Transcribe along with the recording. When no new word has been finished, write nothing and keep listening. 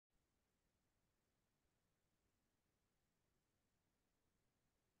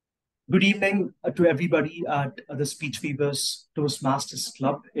Good evening to everybody at the Speech Weavers Toastmasters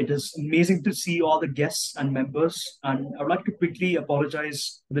Club. It is amazing to see all the guests and members. And I would like to quickly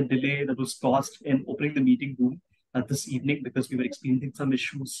apologize for the delay that was caused in opening the meeting room this evening because we were experiencing some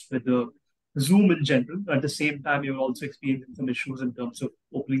issues with the Zoom in general. At the same time, we were also experiencing some issues in terms of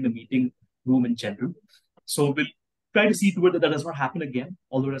opening the meeting room in general. So we'll try to see to it that does not happen again,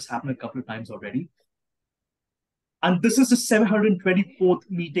 although it has happened a couple of times already. And this is the 724th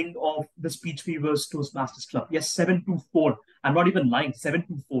meeting of the Speech Weavers Toastmasters Club. Yes, 724. I'm not even lying,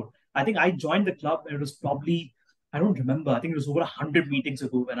 724. I think I joined the club and it was probably, I don't remember, I think it was over 100 meetings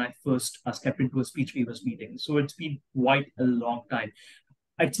ago when I first stepped into a Speech Weavers meeting. So it's been quite a long time.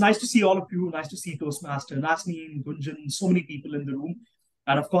 It's nice to see all of you. Nice to see Toastmaster, Nasneen, Gunjan, so many people in the room.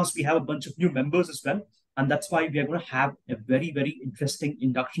 And of course, we have a bunch of new members as well. And that's why we are going to have a very, very interesting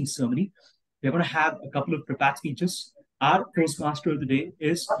induction ceremony. We're going to have a couple of prepared speeches. Our Toastmaster of the day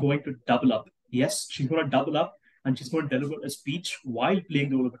is going to double up. Yes, she's going to double up and she's going to deliver a speech while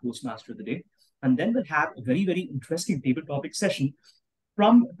playing the role of a Toastmaster of the day. And then we'll have a very, very interesting table topic session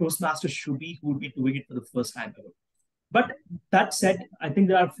from Toastmaster Shubi, who will be doing it for the first time ever. But that said, I think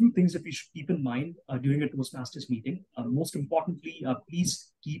there are a few things that we should keep in mind during a Toastmasters meeting. Most importantly, please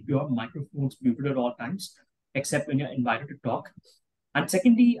keep your microphones muted at all times, except when you're invited to talk. And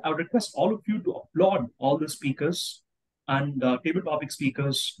secondly, I would request all of you to applaud all the speakers and table topic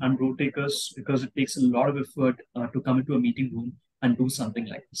speakers and road takers because it takes a lot of effort to come into a meeting room and do something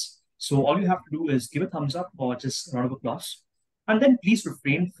like this. So all you have to do is give a thumbs up or just a round of applause. And then please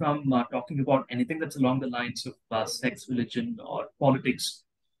refrain from talking about anything that's along the lines of sex, religion, or politics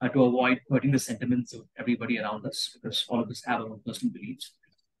to avoid hurting the sentiments of everybody around us because all of us have our own personal beliefs.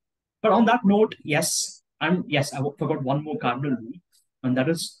 But on that note, yes, and yes, I forgot one more cardinal rule, and that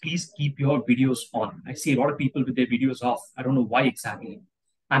is please keep your videos on. I see a lot of people with their videos off. I don't know why exactly.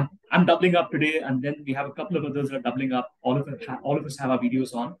 I'm doubling up today, and then we have a couple of others that are doubling up. All of us have our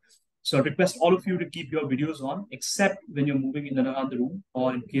videos on. So I request all of you to keep your videos on, except when you're moving in and around the room,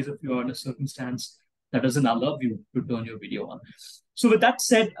 or in case if you're in a circumstance that doesn't allow you to turn your video on. So with that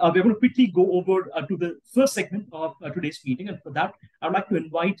said, we're going to quickly go over to the first segment of today's meeting. And for that, I'd like to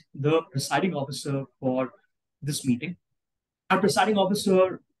invite the presiding officer for this meeting. Our presiding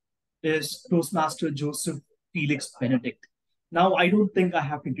officer is Toastmaster Joseph Felix Benedict. Now, I don't think I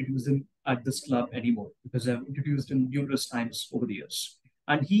have to introduce him at this club anymore because I've introduced him numerous times over the years.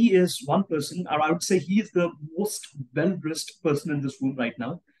 And he is one person, or I would say he is the most well-dressed person in this room right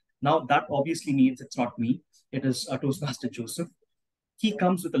now. Now, that obviously means it's not me. It is Toastmaster Joseph. He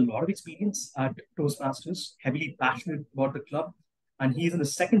comes with a lot of experience at Toastmasters, heavily passionate about the club. And he's in the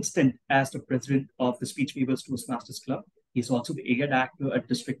second stint as the president of the Speech Weavers Toastmasters Club. He's also the area director at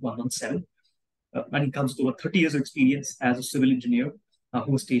District 117. And he comes with over 30 years of experience as a civil engineer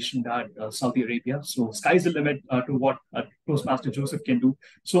who was stationed at Saudi Arabia. So sky's the limit to what Toastmaster Joseph can do.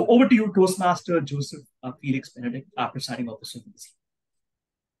 So over to you, Toastmaster Joseph Felix Benedict, our presiding officer.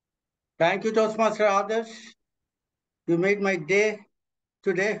 Thank you, Toastmaster Adarsh. You made my day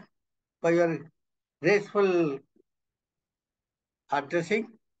today by your graceful addressing.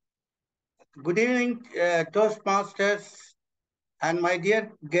 Good evening, Toastmasters and my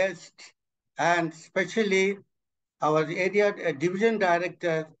dear guest, and especially our area division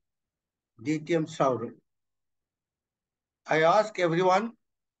director, DTM Saurav. I ask everyone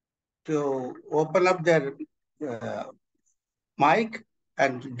to open up their mic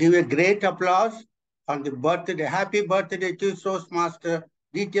and give a great applause on the birthday. Happy birthday to Toastmaster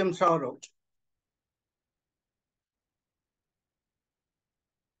DTM Saurav.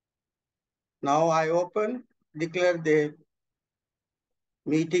 Now I declare the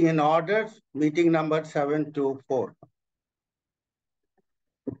meeting in order, meeting number 724.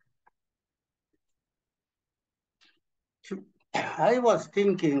 I was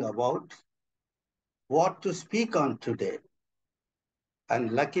thinking about what to speak on today.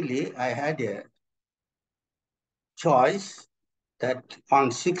 And luckily, I had a choice that on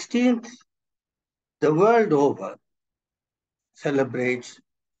 16th, the world over celebrates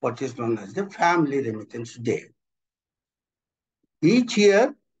what is known as the Family Remittance Day. Each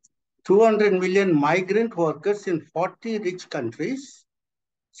year, 200 million migrant workers in 40 rich countries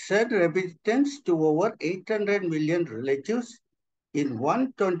send remittance to over 800 million relatives in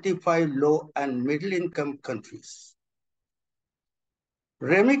 125 low and middle income countries.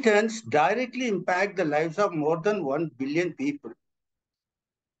 Remittance directly impact the lives of more than 1 billion people,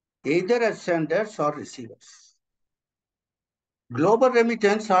 either as senders or receivers. Global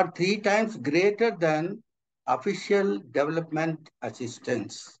remittance are 3 times greater than official development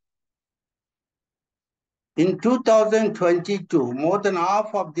assistance. In 2022, more than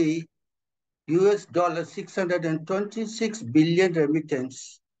half of the $626 billion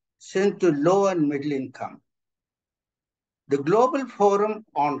remittance sent to low and middle income. The Global Forum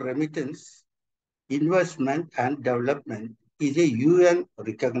on Remittance, Investment and Development is a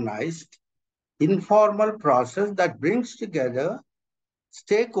UN-recognized informal process that brings together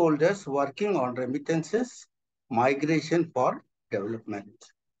stakeholders working on remittances, migration for development.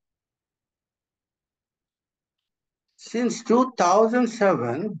 Since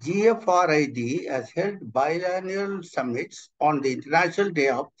 2007, GFRID has held biennial summits on the International Day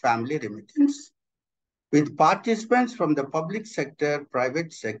of Family Remittance with participants from the public sector,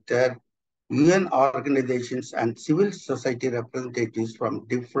 private sector, UN organizations, and civil society representatives from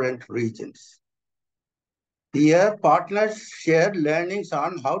different regions. Here, partners share learnings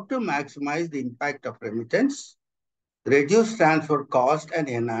on how to maximize the impact of remittance, reduce transfer cost, and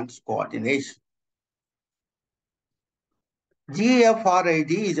enhance coordination.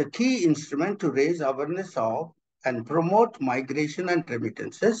 GFRID is a key instrument to raise awareness of and promote migration and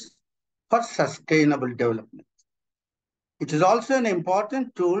remittances for sustainable development. It is also an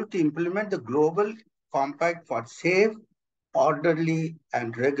important tool to implement the Global Compact for safe, orderly,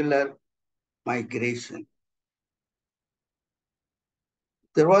 and regular migration.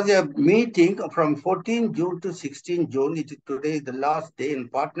 There was a meeting from 14 June to 16 June. Today is the last day in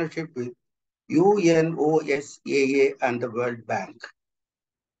partnership with UNOSAA and the World Bank.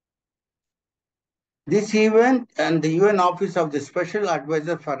 This event and the UN Office of the Special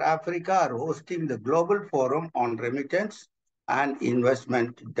Advisor for Africa are hosting the Global Forum on Remittance and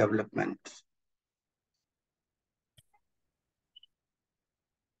Investment Development.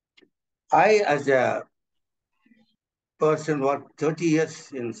 I, as a person who worked 30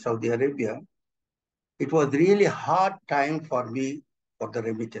 years in Saudi Arabia, it was really hard time for me for the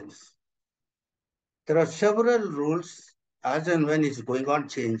remittance. There are several rules as and when it's going on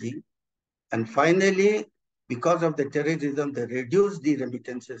changing. And finally, because of the terrorism, they reduced the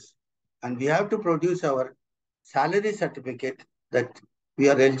remittances. And we have to produce our salary certificate that we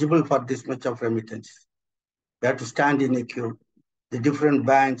are eligible for this much of remittance. We have to stand in a queue. The different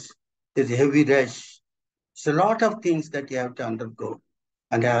banks, there's a heavy rush. It's a lot of things that you have to undergo.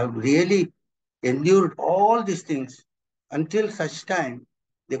 And I have really endured all these things until such time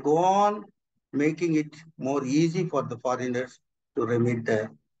they go on making it more easy for the foreigners to remit the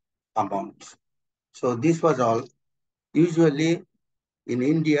amount. So this was all. Usually in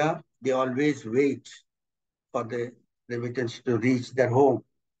India, they always wait for the remittance to reach their home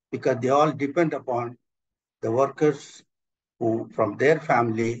because they all depend upon the workers who from their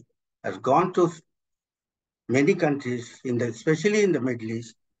family has gone to many countries, especially in the Middle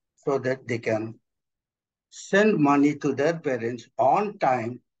East, so that they can send money to their parents on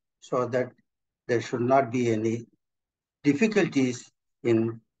time so that there should not be any difficulties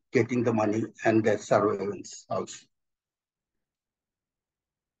in getting the money and their surveillance also.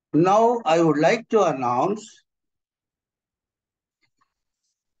 Now, I would like to announce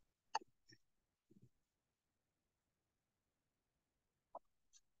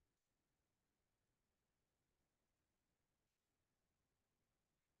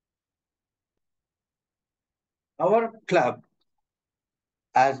our club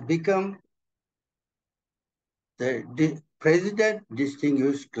has become the President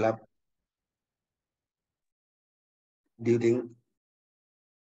Distinguished Club during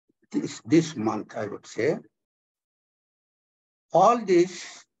this month, I would say. All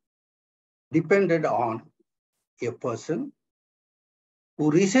this depended on a person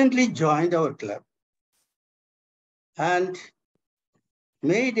who recently joined our club and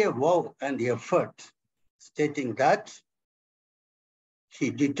made a vow and effort stating that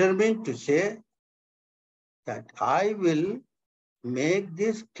she determined to say that I will make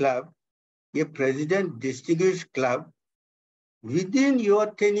this club a President Distinguished Club within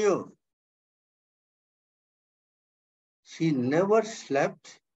your tenure. She never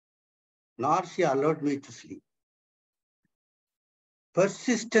slept, nor she allowed me to sleep.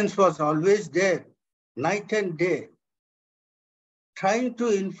 Persistence was always there, night and day, trying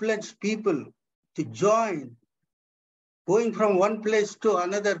to influence people to join, going from one place to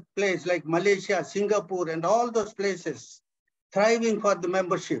another place like Malaysia, Singapore, and all those places, thriving for the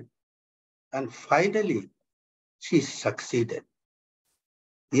membership. And finally, she succeeded.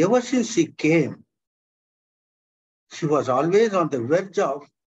 Ever since she came, she was always on the verge of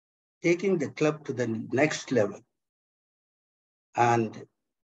taking the club to the next level. And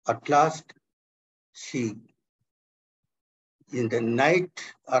at last, she, in the night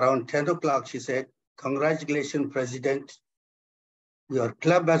around 10 o'clock, she said, "Congratulations, President. Your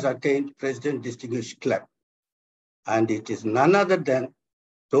club has attained President Distinguished Club." And it is none other than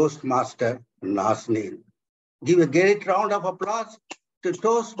Toastmaster Nazneen. Give a great round of applause to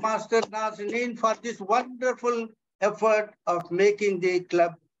Toastmaster Nazneen for this wonderful effort of making the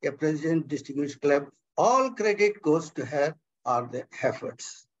club a President Distinguished Club. All credit goes to her or the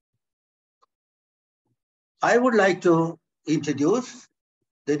efforts. I would like to introduce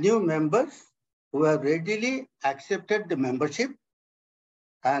the new members who have readily accepted the membership,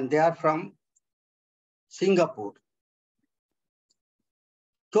 and they are from Singapore.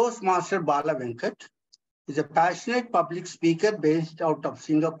 Toastmaster Bala Venkat is a passionate public speaker based out of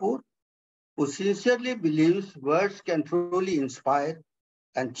Singapore who sincerely believes words can truly inspire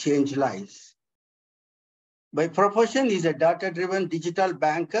and change lives. By profession, he is a data-driven digital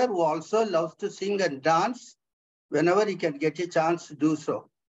banker who also loves to sing and dance whenever he can get a chance to do so.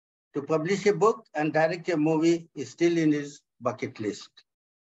 To publish a book and direct a movie is still in his bucket list.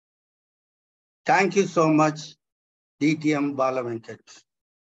 Thank you so much, DTM Bala Venkat.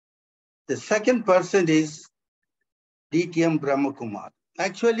 The second person is DTM Brahmakumar.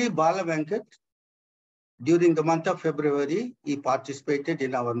 Actually, Bala Venkat, during the month of February, he participated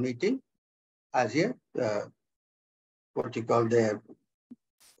in our meeting as a, what you call the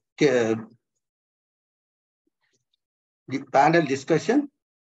panel discussion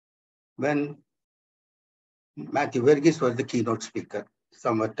when Matthew Verghese was the keynote speaker,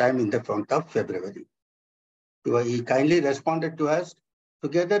 sometime in the month of February. He kindly responded to us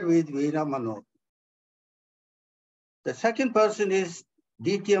together with Veena Manor. The second person is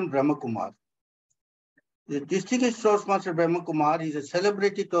DTM Brahmakumar. The distinguished Toastmaster Brahmakumar is a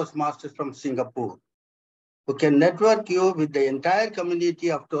celebrity Toastmaster from Singapore who can network you with the entire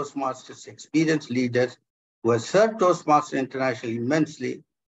community of Toastmasters experienced leaders who have served Toastmasters International immensely,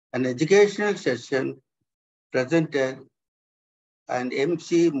 an educational session, presenter, an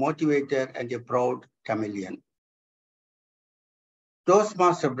MC, motivator, and a proud chameleon.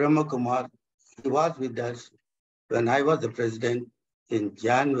 Toastmaster Brahmakumar, he was with us when I was the president in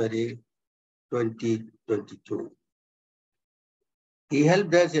January 2022. He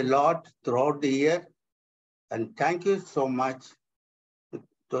helped us a lot throughout the year, and thank you so much to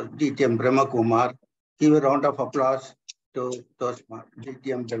DTM Brahmakumar. Give a round of applause to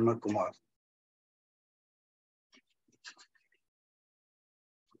DTM Brahmakumar.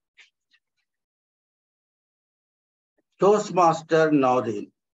 Toastmaster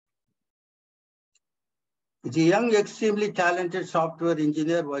Naureen is a young, extremely talented software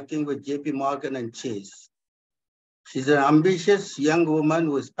engineer working with JP Morgan and Chase. She's an ambitious young woman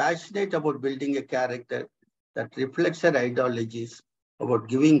who is passionate about building a character that reflects her ideologies about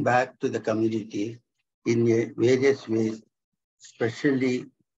giving back to the community in various ways, especially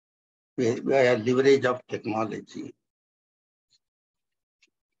via leverage of technology.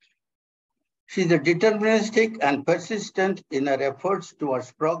 She's deterministic and persistent in her efforts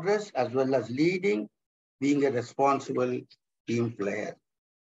towards progress as well as leading, being a responsible team player.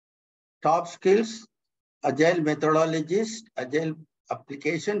 Top skills, agile methodologist, agile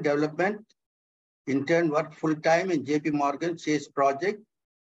application development, intern worked full-time in JP Morgan Chase project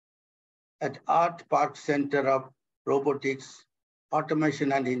at Art Park Center of Robotics,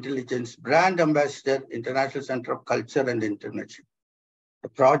 Automation and Intelligence, brand ambassador, International Center of Culture and International. The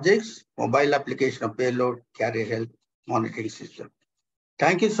projects, mobile application of payload, carrier health monitoring system.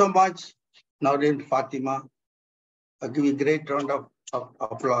 Thank you so much, Naureen Fatima. I'll give you a great round of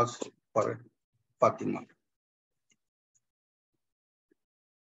applause for Fatima.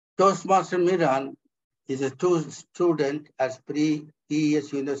 Toastmaster Miran is a student at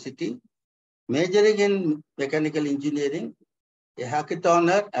PES University, majoring in mechanical engineering, a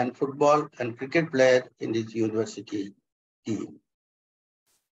hackathoner and football and cricket player in his university team.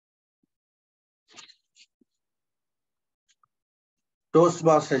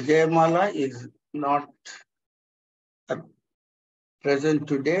 Toastmaster Jayamala is not present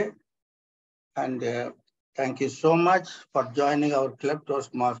today, and thank you so much for joining our club,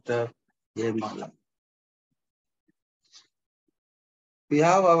 Toastmaster Jayamala. We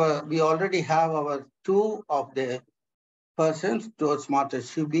already have our two of the persons, Toastmaster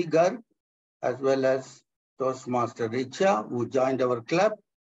Shubhi Garg, as well as Toastmaster Richa, who joined our club,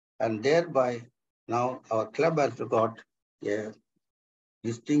 and thereby now our club has got a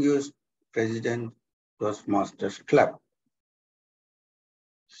distinguished President Toastmasters Club.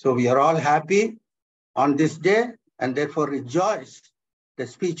 So we are all happy on this day and therefore rejoice the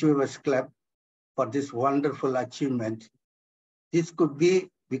Speech Weavers Club for this wonderful achievement. This could be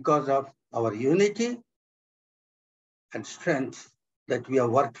because of our unity and strength that we have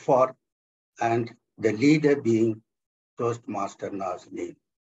worked for, and the leader being Toastmaster Nazneen.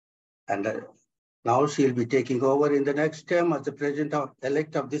 And Now she'll be taking over in the next term as the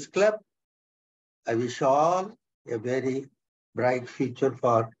president-elect of this club. I wish all a very bright future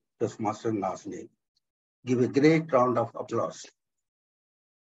for Toastmasters International. Give a great round of applause.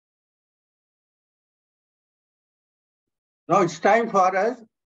 Now it's time for us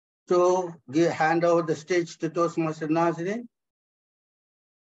to hand over the stage to Toastmasters International.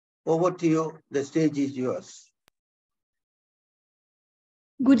 Over to you. The stage is yours.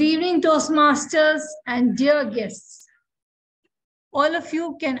 Good evening, Toastmasters and dear guests. All of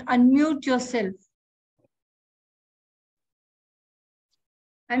you can unmute yourself.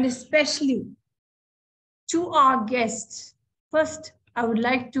 And especially to our guests. First, I would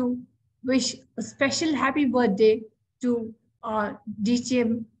like to wish a special happy birthday to our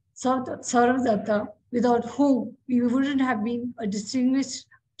DTM Saurav Datta, without whom we wouldn't have been a distinguished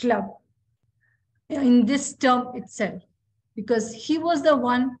club in this term itself, because he was the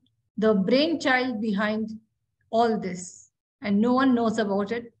one, the brainchild behind all this. And no one knows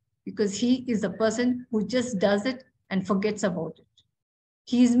about it because he is the person who just does it and forgets about it.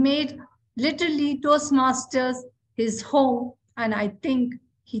 He's made literally Toastmasters his home, and I think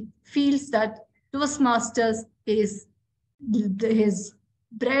he feels that Toastmasters is his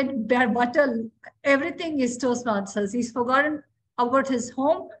bread, butter, everything is Toastmasters. He's forgotten about his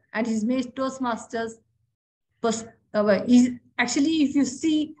home and he's made Toastmasters. Actually, if you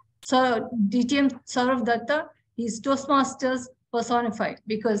see DTM Saurav Datta, he's Toastmasters personified,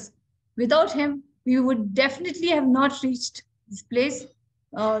 because without him, we would definitely have not reached this place.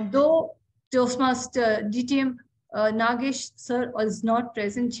 Though Toastmaster DTM Nagesh sir is not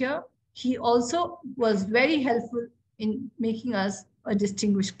present here, he also was very helpful in making us a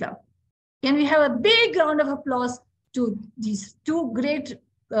distinguished club. Can we have a big round of applause to these two great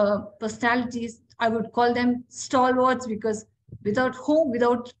personalities? I would call them stalwarts, because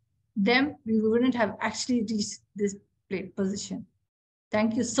without them, we wouldn't have actually reached this position.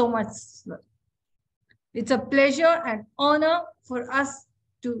 Thank you so much, sir. It's a pleasure and honor for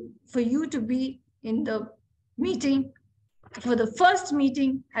you to be in the meeting, for the first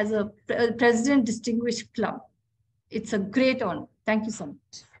meeting as a President Distinguished Club. It's a great honor. Thank you so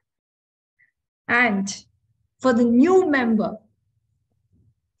much. And for the new member,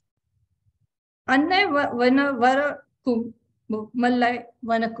 Annai Varakum Mallai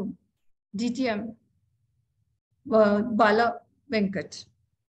Vanakum, DTM Bala Venkat.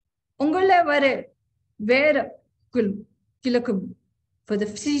 Ungala Vare Vera Kilakum for the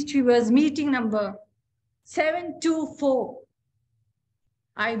Speech Weavers meeting number 724.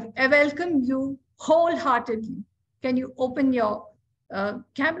 I welcome you wholeheartedly. Can you open your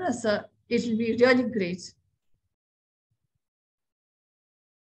camera, sir? It will be really great.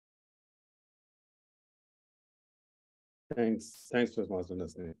 Thanks, Toastmaster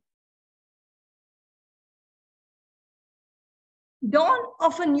Nasreen. Dawn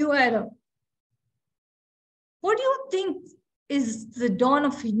of a new era. What do you think is the dawn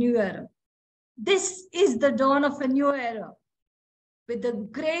of a new era? This is the dawn of a new era, with the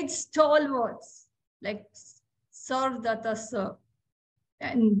great stalwarts like Saurav Datta sir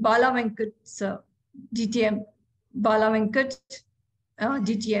and Bala Venkat sir, DTM Bala Venkat,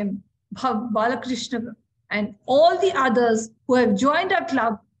 DTM Balakrishna, and all the others who have joined our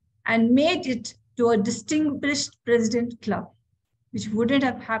club and made it to a distinguished president club, which wouldn't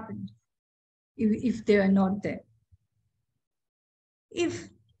have happened if they were not there. If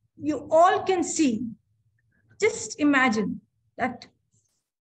you all can see, just imagine that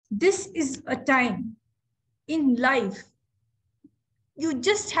this is a time in life, you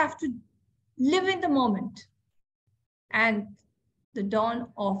just have to live in the moment. And the dawn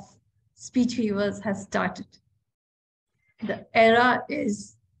of Speech Weavers has started. The era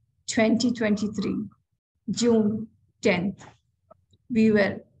is 2023, June 10th. We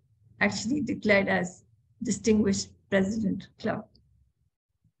were actually declared as Distinguished President Club.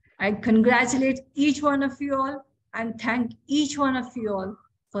 I congratulate each one of you all and thank each one of you all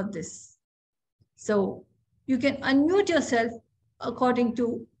for this. So you can unmute yourself according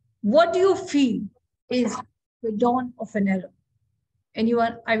to what you feel is the dawn of an era.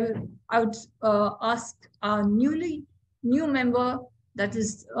 Anyone? I would ask our new member, that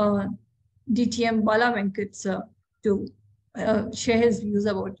is DTM Bala Venkat sir, to share his views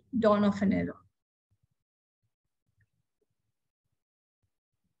about dawn of an era.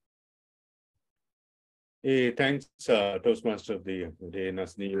 Hey, thanks, Toastmaster of the day,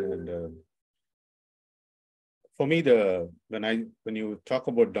 Nasni. And for me, when you talk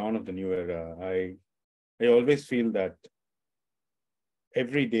about dawn of the new era, I always feel that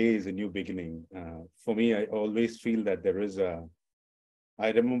every day is a new beginning. For me, I always feel that there is I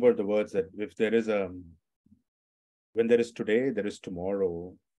remember the words that if there is when there is today, there is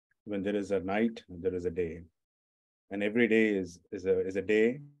tomorrow. When there is a night, there is a day, and every day is a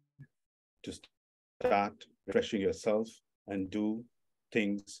day to start refreshing yourself and do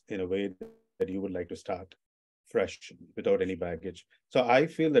things in a way that you would like to start fresh without any baggage. So I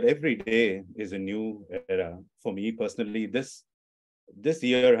feel that every day is a new era for me personally. This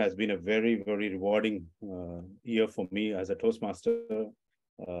year has been a very, very rewarding year for me as a Toastmaster.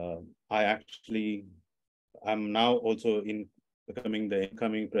 I'm now also becoming the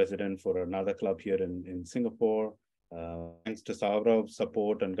incoming president for another club here in Singapore. Thanks to Saurav's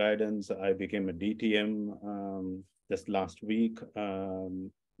support and guidance, I became a DTM just last week.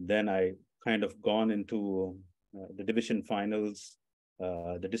 Then I kind of gone into the division finals,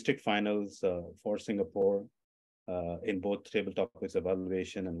 the district finals for Singapore in both table topics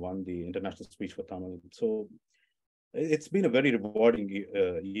evaluation, and won the international speech for Tamil. So it's been a very rewarding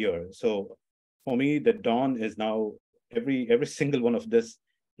year. So for me, the dawn is now every single one of this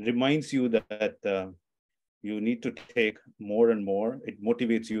reminds you that you need to take more and more. It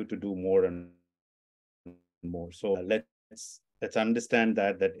motivates you to do more and more. So let's understand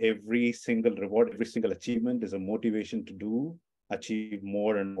that every single reward, every single achievement is a motivation to achieve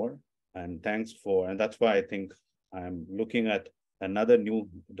more and more. And and that's why I think I'm looking at another new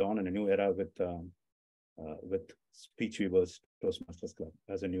dawn and a new era with Speech Weavers Toastmasters Club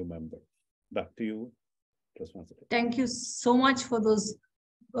as a new member. Back to you, Toastmaster. Thank you so much for those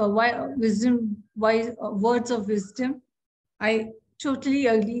words of wisdom. I totally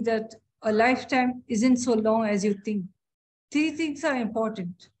agree that a lifetime isn't so long as you think. 3 things are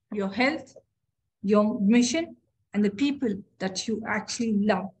important: your health, your mission, and the people that you actually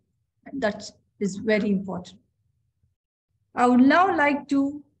love. And that is very important. I would now like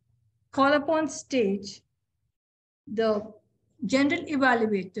to call upon stage the general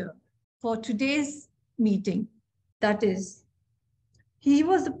evaluator for today's meeting. That is, he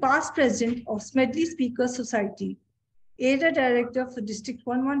was the past president of Smedley Speakers Society, area director for District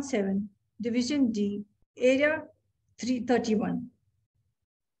 117, Division D, Area 331.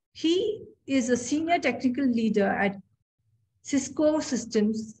 He is a senior technical leader at Cisco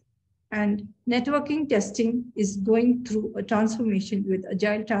Systems, and networking testing is going through a transformation with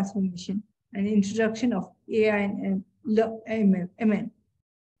agile transformation and introduction of AI and ML.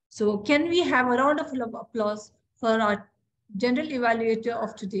 So can we have a round of applause for our general evaluator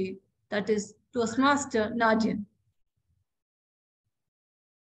of today, that is Toastmaster Nagian.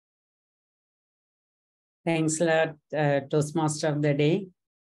 Thanks a lot, Toastmaster of the Day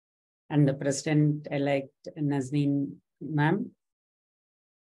and the President-elect Nazneen ma'am.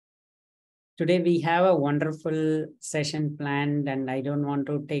 Today we have a wonderful session planned, and I don't want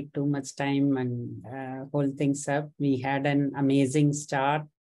to take too much time and hold things up. We had an amazing start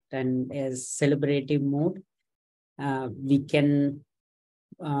and a celebrative mood. We can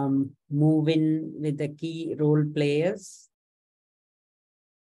move in with the key role players.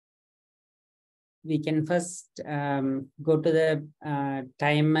 We can first go to the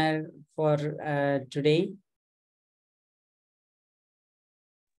timer for today.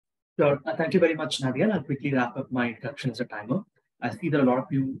 Sure. Thank you very much, Nadia. I'll quickly wrap up my introduction as a timer. I see that a lot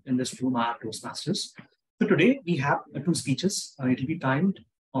of you in this room are Toastmasters. So today we have 2 speeches. It will be timed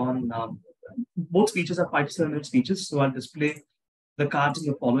on, both speeches are 5 to 7 minute speeches. So I'll display the cards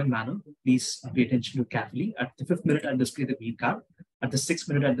in the following manner. Please pay attention to carefully. At the 5th minute, I'll display the green card. At the 6th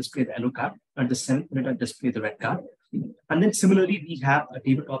minute, I'll display the yellow card. At the 7th minute, I'll display the red card. And then similarly, we have a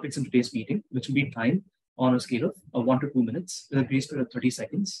table topics in today's meeting, which will be timed on a scale of 1 to 2 minutes with a grace period of 30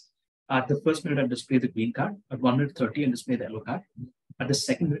 seconds. At the 1st minute, I'll display the green card. At 1 minute 30, I'll display the yellow card. At the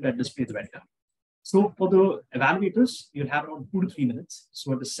 2nd minute, I'll display the red card. So for the evaluators, you'll have around 2 to 3 minutes.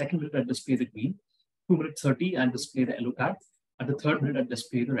 So at the 2nd minute, I'll display the green. 2 minutes 30, I'll display the yellow card. At the 3rd minute, I'll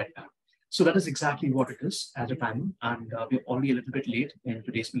display the red card. So that is exactly what it is as a timer. And we're already a little bit late in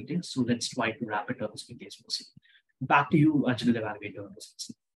today's meeting. So let's try to wrap it up as quickly as possible. Back to you, General Evaluator.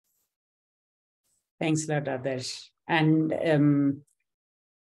 Thanks a lot, Adarsh. And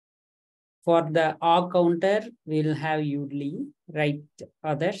for the R counter, we'll have you lead, right,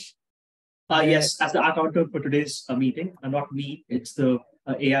 Adarsh? Yes, as the R counter for today's meeting, not me, it's the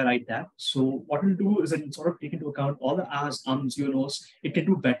AI right there. So what we'll do is it'll sort of take into account all the R's, ums, you knows. It can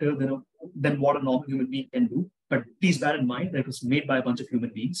do better than what a normal human being can do. But please bear in mind that it was made by a bunch of human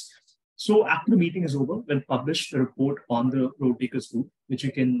beings. So after the meeting is over, we'll publish the report on the Road Takers group, which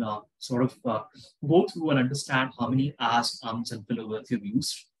you can sort of go through and understand how many R's, ums, and filler words you've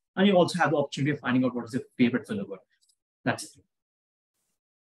used. And you also have the opportunity of finding out what is your favorite filler word. That's it.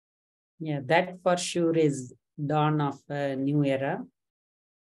 Yeah, that for sure is dawn of a new era.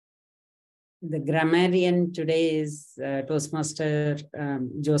 The grammarian today is Toastmaster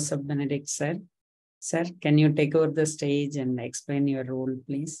Joseph Benedict, sir. Sir, can you take over the stage and explain your role,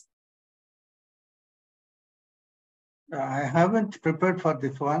 please? I haven't prepared for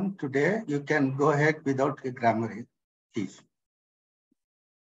this one today. You can go ahead without a grammar, please.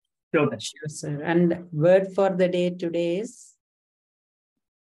 Sure, sir. And word for the day today is?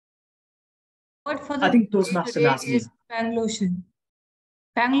 Word for the I think day Toastmaster today Nasmi. is Panglotion.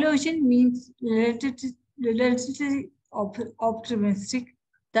 Panglotion means relatively optimistic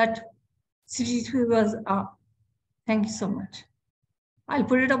that Speech Weavers are. Thank you so much. I'll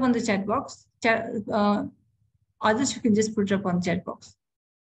put it up on the chat box. Others, you can just put it up on the chat box.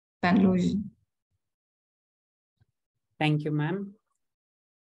 Panglotion. Thank you, ma'am.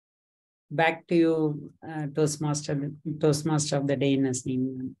 Back to you, Toastmaster of the day,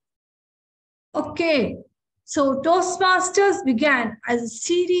 Naseem. Okay, so Toastmasters began as a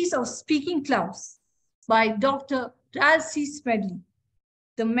series of speaking clubs by Dr. Ralph C. Smedley,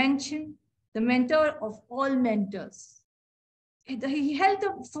 the mentor of all mentors. He held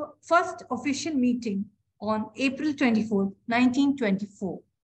the first official meeting on April 24, 1924,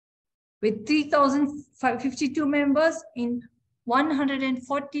 with 3,052 members in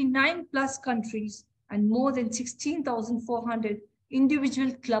 149 plus countries and more than 16,400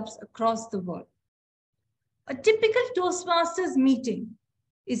 individual clubs across the world. A typical Toastmasters meeting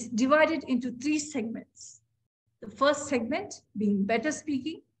is divided into 3 segments. The first segment being better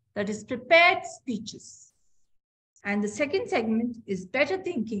speaking, that is prepared speeches. And the second segment is better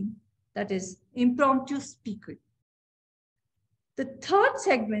thinking, that is impromptu speaking. The third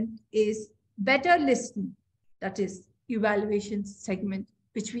segment is better listening, that is evaluation segment,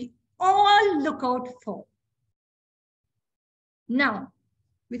 which we all look out for. Now,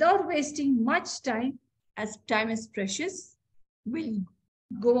 without wasting much time, as time is precious, we'll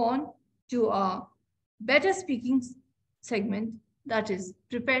go on to our better speaking segment, that is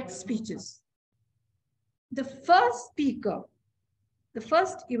prepared speeches. The first speaker, the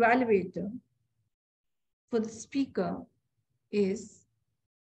first evaluator for the speaker is,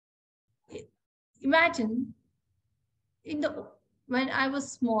 imagine when I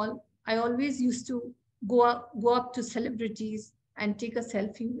was small, I always used to go up to celebrities and take a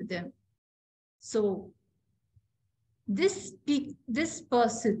selfie with them. So this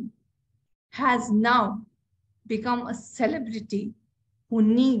person has now become a celebrity who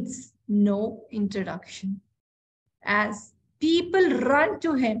needs no introduction, as people run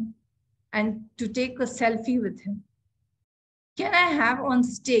to him and to take a selfie with him. Can I have on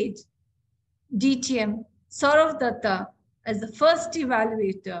stage DTM Saurav Datta as the first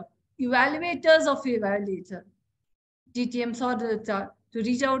evaluators of evaluator, DTM Saurav Datta, to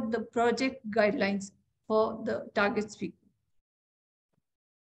reach out the project guidelines for the target speaker.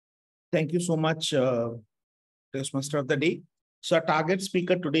 Thank you so much, Toastmaster of the Day. So our target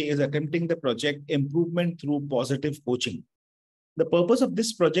speaker today is attempting the project Improvement Through Positive Coaching. The purpose of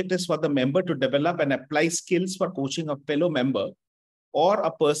this project is for the member to develop and apply skills for coaching a fellow member or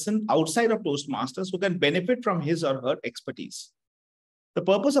a person outside of Toastmasters who can benefit from his or her expertise. The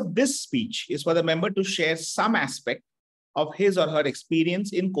purpose of this speech is for the member to share some aspect of his or her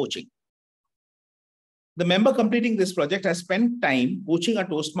experience in coaching. The member completing this project has spent time coaching a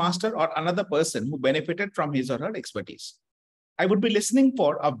Toastmaster or another person who benefited from his or her expertise. I would be listening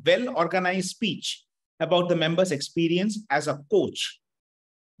for a well-organized speech about the member's experience as a coach.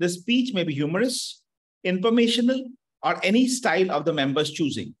 The speech may be humorous, informational, or any style of the member's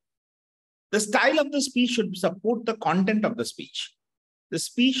choosing. The style of the speech should support the content of the speech. The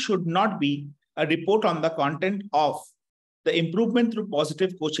speech should not be a report on the content of the Improvement Through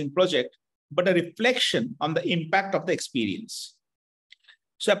Positive Coaching project, but a reflection on the impact of the experience.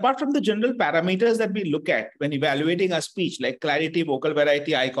 So apart from the general parameters that we look at when evaluating a speech, like clarity, vocal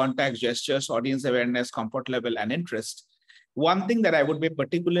variety, eye contact, gestures, audience awareness, comfort level, and interest, one thing that I would be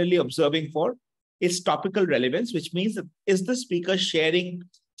particularly observing for is topical relevance, which means that is the speaker sharing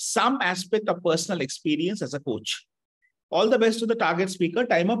some aspect of personal experience as a coach. All the best to the target speaker.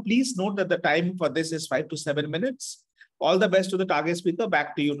 Timer, please note that the time for this is 5 to 7 minutes. All the best to the target speaker.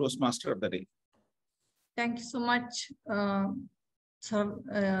 Back to you, Toastmaster of the Day. Thank you so much, DTM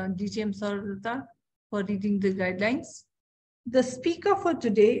Saurav, for reading the guidelines. The speaker for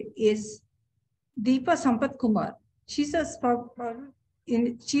today is Deepa Sampath Kumar. She's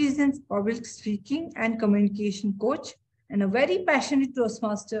in public speaking and communication coach and a very passionate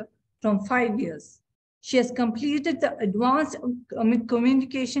Toastmaster from 5 years. She has completed the Advanced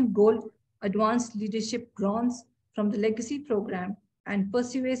Communication Gold Advanced Leadership Bronze from the Legacy Program and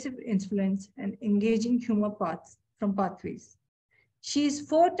Persuasive Influence and Engaging Humor Paths from Pathways. She is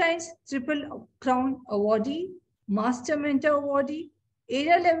 4 times Triple Crown awardee, Master Mentor awardee,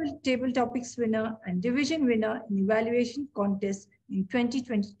 area level table topics winner, and division winner in evaluation contest in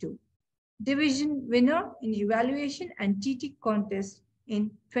 2022. Division winner in evaluation and TT contest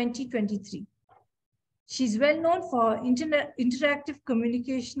in 2023. She's well known for her interactive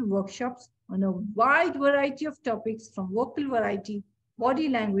communication workshops on a wide variety of topics from vocal variety, body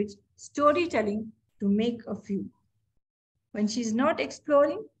language, storytelling, to make a few. When she's not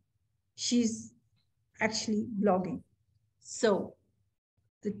exploring, she's actually blogging. So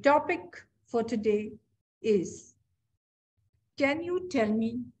the topic for today is, can you tell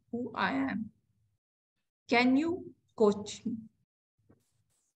me who I am? Can you coach me?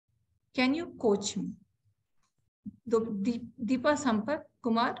 Can you coach me? Deepa Sampat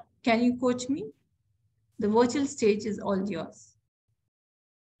Kumar, can you coach me? The virtual stage is all yours.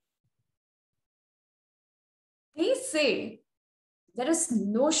 They say there is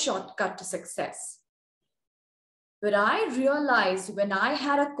no shortcut to success. But I realized when I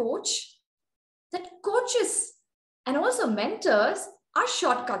had a coach that coaches and also mentors are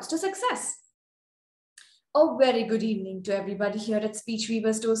shortcuts to success. A very good evening to everybody here at Speech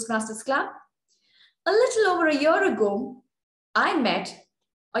Weavers Toastmasters Club. A little over a year ago, I met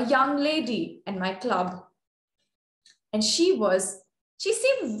a young lady in my club. And she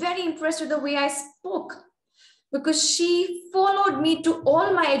seemed very impressed with the way I spoke, because she followed me to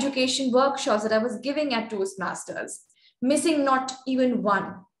all my education workshops that I was giving at Toastmasters, missing not even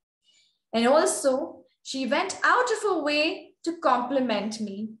one. And also, she went out of her way to compliment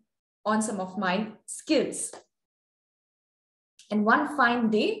me on some of my skills. And one fine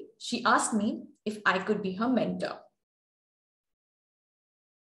day, she asked me if I could be her mentor.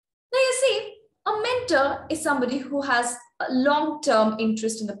 Now you see, a mentor is somebody who has a long-term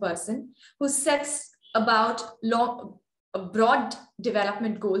interest in the person, who sets about broad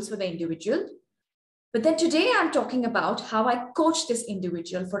development goals for the individual. But then today I'm talking about how I coach this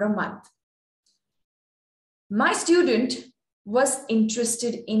individual for a month. My student was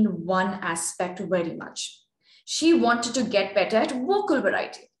interested in one aspect very much. She wanted to get better at vocal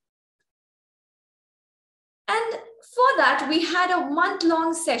variety. And for that, we had a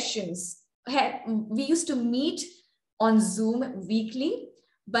month-long sessions. We used to meet on Zoom weekly.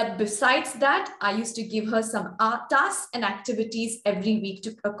 But besides that, I used to give her some tasks and activities every week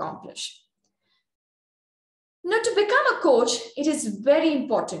to accomplish. Now, to become a coach, it is very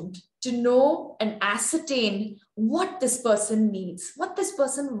important to know and ascertain what this person needs, what this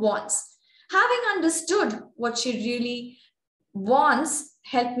person wants. Having understood what she really wants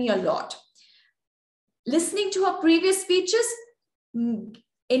helped me a lot. Listening to her previous speeches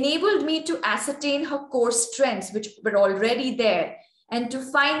enabled me to ascertain her core strengths, which were already there, and to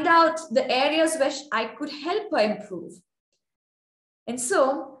find out the areas where I could help her improve. And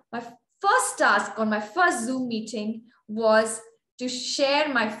so my first task on my first Zoom meeting was to share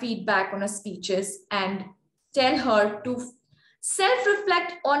my feedback on her speeches and tell her to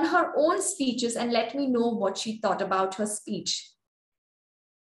self-reflect on her own speeches and let me know what she thought about her speech.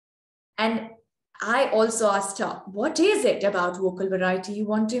 And I also asked her, what is it about vocal variety you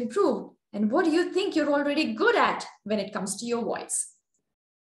want to improve? And what do you think you're already good at when it comes to your voice?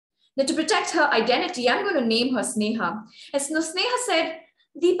 Now, to protect her identity, I'm going to name her Sneha. And Sneha said,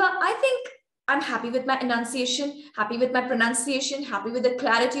 Deepa, I think I'm happy with my enunciation, happy with my pronunciation, happy with the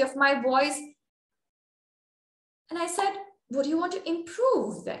clarity of my voice. And I said, what do you want to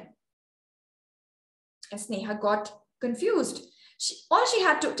improve then? And Sneha got confused. All she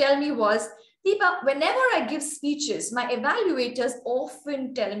had to tell me was, Deepa, whenever I give speeches, my evaluators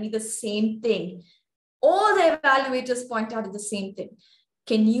often tell me the same thing. All the evaluators point out the same thing.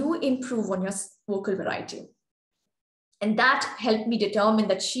 Can you improve on your vocal variety? And that helped me determine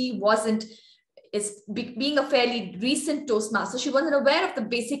that she being a fairly recent Toastmaster, she wasn't aware of the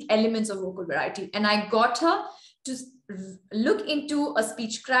basic elements of vocal variety. And I got her to look into a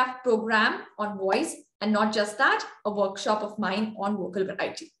speechcraft program on voice, and not just that, a workshop of mine on vocal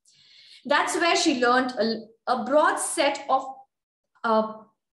variety. That's where she learned a broad set of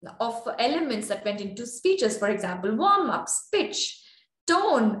elements that went into speeches. For example, warm-ups, pitch,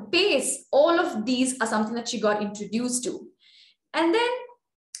 tone, pace, all of these are something that she got introduced to. And then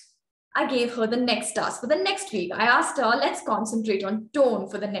I gave her the next task for the next week. I asked her, let's concentrate on tone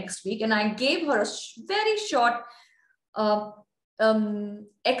for the next week. And I gave her a very short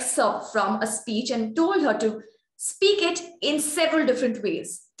excerpt from a speech and told her to speak it in several different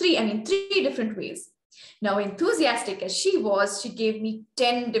ways. Three different ways. Now, enthusiastic as she was, she gave me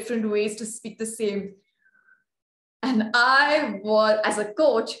 10 different ways to speak the same. And I was, as a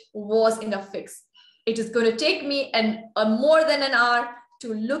coach, was in a fix. it is going to take me more than an hour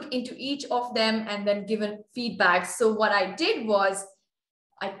to look into each of them and then give a feedback. So what I did was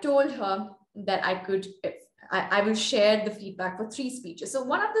I told her that I will share the feedback for 3 speeches. So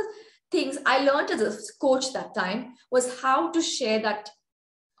one of the things I learned as a coach that time was how to share that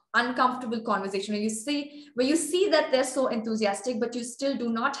uncomfortable conversation where you see that they're so enthusiastic, but you still do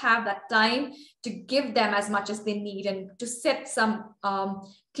not have that time to give them as much as they need, and to set some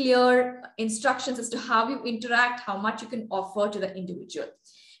clear instructions as to how you interact, how much you can offer to the individual.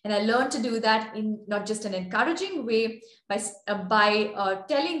 And I learned to do that in not just an encouraging way by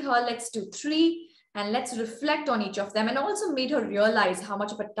telling her, let's do 3 and let's reflect on each of them, and also made her realize how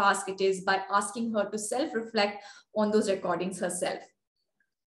much of a task it is by asking her to self-reflect on those recordings herself.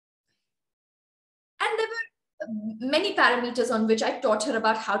 And there were many parameters on which I taught her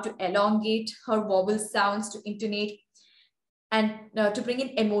about how to elongate her vowel sounds, to intonate, and to bring in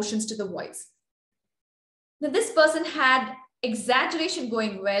emotions to the voice. Now, this person had exaggeration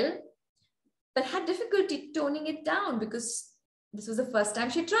going well, but had difficulty toning it down because this was the first time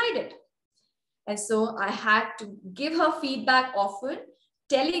she tried it. And so I had to give her feedback often,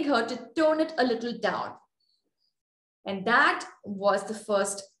 telling her to tone it a little down. And that was the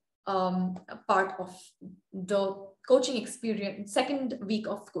first part of the coaching experience, 2nd week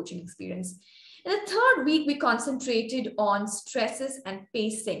of coaching experience. In the 3rd week, we concentrated on stresses and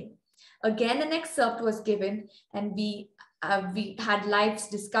pacing. Again, an excerpt was given, and we had live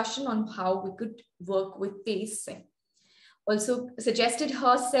discussion on how we could work with pacing. Also suggested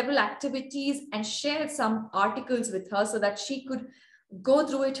her several activities and shared some articles with her so that she could go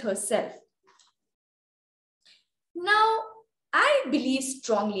through it herself. Now, I believe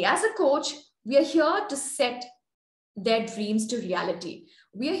strongly as a coach, we are here to set their dreams to reality.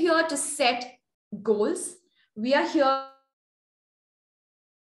 We are here to set goals. We are here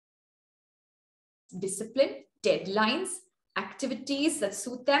discipline, deadlines, activities that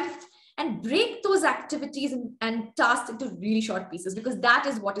suit them, and break those activities and tasks into really short pieces, because that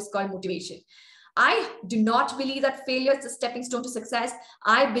is what is called motivation. I do not believe that failure is a stepping stone to success.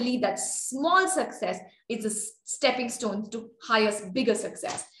 I believe that small success is a stepping stone to higher, bigger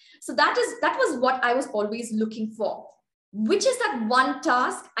success. So that was what I was always looking for. Which is that one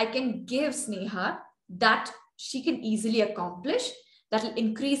task I can give Sneha that she can easily accomplish, that will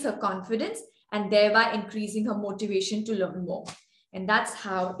increase her confidence and thereby increasing her motivation to learn more. And that's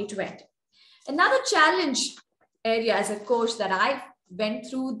how it went. Another challenge area as a coach that I went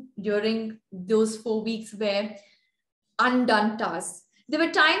through during those 4 weeks were undone tasks. There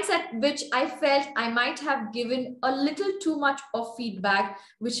were times at which I felt I might have given a little too much of feedback,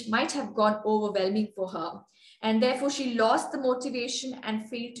 which might have gone overwhelming for her. And therefore, she lost the motivation and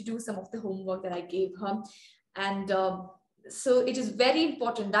failed to do some of the homework that I gave her. And so it is very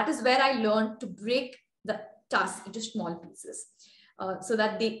important. That is where I learned to break the task into small pieces so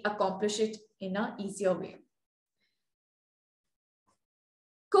that they accomplish it in an easier way.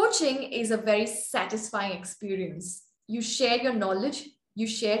 Coaching is a very satisfying experience. You share your knowledge, you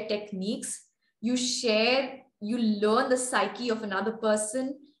share techniques, you learn the psyche of another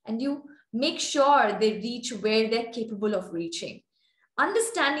person, and you make sure they reach where they're capable of reaching.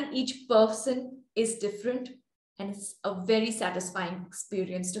 Understanding each person is different, and it's a very satisfying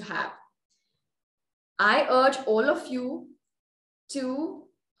experience to have. I urge all of you to,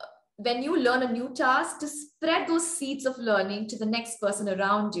 when you learn a new task, to spread those seeds of learning to the next person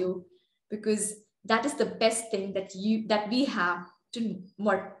around you, because that is the best thing that we have to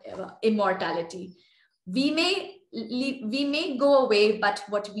immortality. We may go away, but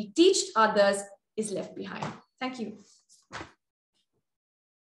what we teach others is left behind. Thank you.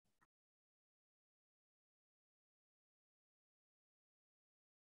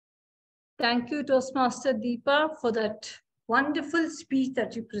 Thank you, Toastmaster Deepa, for that wonderful speech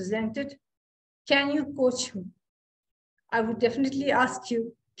that you presented. Can you coach me? I would definitely ask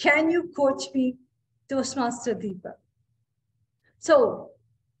you, can you coach me, Toastmaster Deepa? So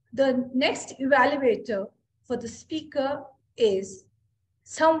the next evaluator for the speaker is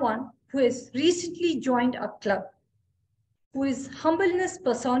someone who has recently joined our club, who is humbleness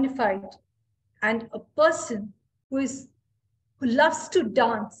personified, and a person who loves to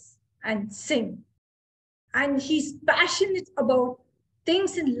dance and sing. And he's passionate about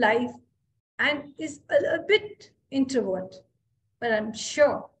things in life and is a bit introvert, but I'm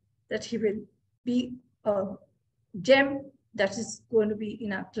sure that he will be a gem that is going to be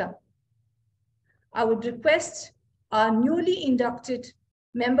in our club. I would request our newly inducted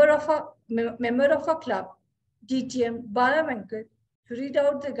member of our club, DTM Bala Venkat, to read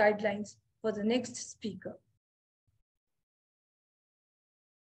out the guidelines for the next speaker.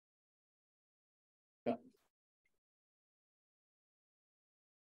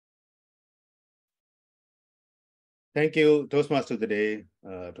 Thank you, Toastmaster of the Day,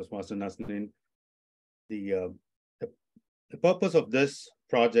 Toastmaster Nazanin. The purpose of this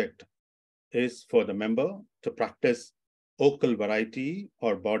project is for the member to practice vocal variety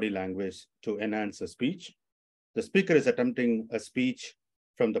or body language to enhance the speech. The speaker is attempting a speech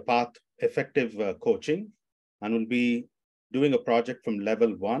from the path effective coaching and will be doing a project from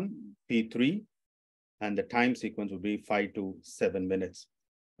level 1, P3, and the time sequence will be 5 to 7 minutes.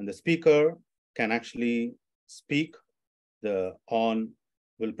 And the speaker can actually speak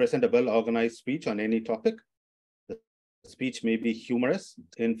will present a well-organized speech on any topic. The speech may be humorous,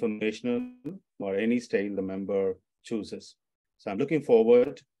 informational, or any style the member chooses. So I'm looking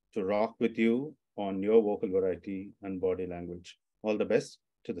forward to rock with you on your vocal variety and body language. All the best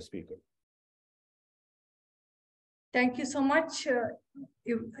to the speaker. Thank you so much,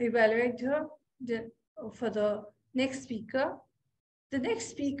 evaluator, for the next speaker. The next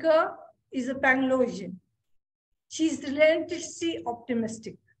speaker is a Bangalorean. She's relentlessly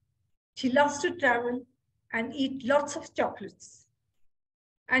optimistic. She loves to travel and eat lots of chocolates.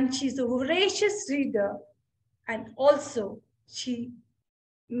 And she's a voracious reader, and also she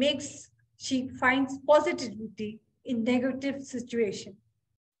finds positivity in negative situations.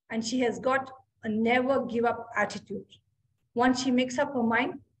 And she has got a never give up attitude. Once she makes up her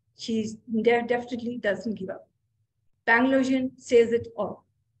mind, she definitely doesn't give up. Bangalorean says it all.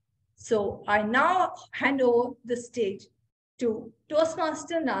 So I now hand over the stage to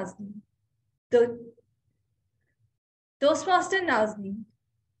Toastmaster Nazanin. The Toastmaster Nazanin,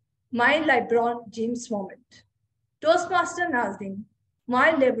 my LeBron James moment. Toastmaster Nazanin,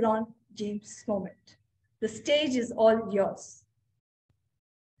 my LeBron James moment. The stage is all yours.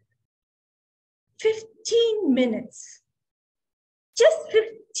 15 minutes. Just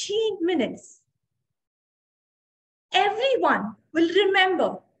 15 minutes. Everyone will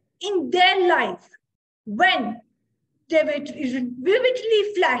remember in their life when they will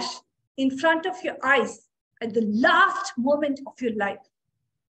vividly flash in front of your eyes at the last moment of your life,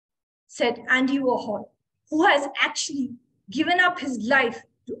 said Andy Warhol, who has actually given up his life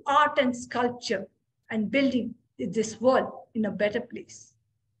to art and sculpture and building this world in a better place.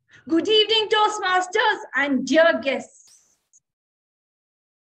 Good evening, Toastmasters and dear guests.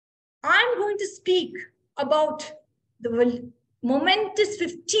 I'm going to speak about the momentous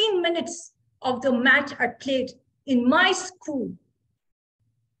 15 minutes of the match I played in my school.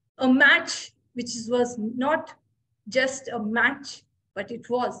 A match which was not just a match, but it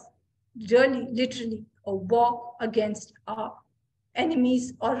was really, literally a war against our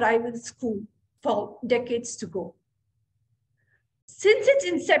enemies or rival school for decades to go. Since its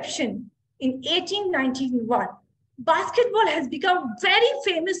inception in 1891, basketball has become very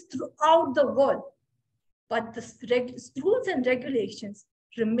famous throughout the world, but the rules and regulations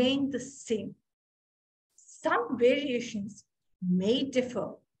remain the same. Some variations may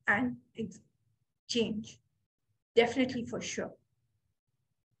differ and change, definitely for sure.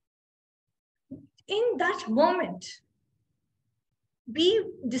 In that moment, we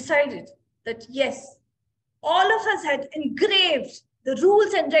decided that yes, all of us had engraved the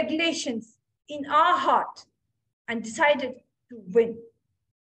rules and regulations in our heart and decided to win.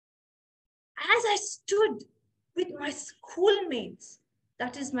 As I stood with my schoolmates,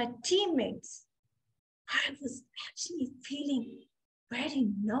 that is my teammates, I was actually feeling very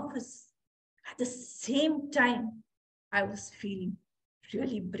nervous. At the same time, I was feeling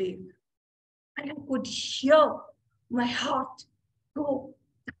really brave. And I could hear my heart go.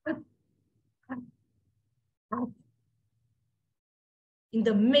 In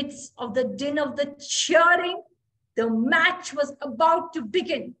the midst of the din of the cheering, the match was about to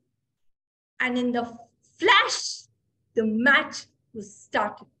begin. And in the flash, the match was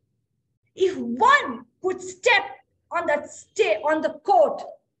started. If one could step on the court,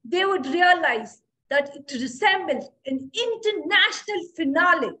 they would realize that it resembled an international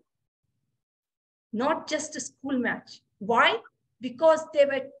finale, not just a school match. Why? Because there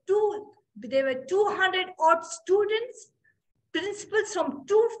were 200 odd students, principals from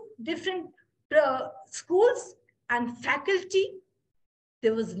 2 different schools and faculty.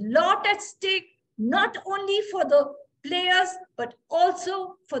 There was a lot at stake, not only for the players, but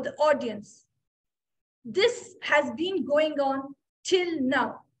also for the audience. This has been going on till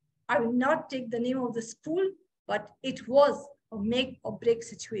now. I will not take the name of the school, but it was a make or break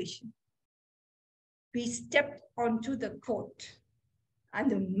situation. We stepped onto the court and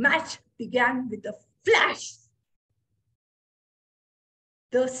the match began with a flash.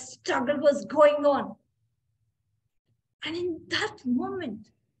 The struggle was going on. And in that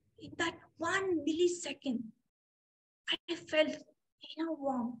moment, in that 1 millisecond, I felt inner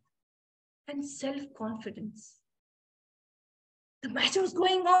warmth and self-confidence. The match was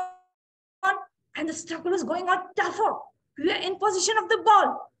going on and the struggle was going on tougher. We were in possession of the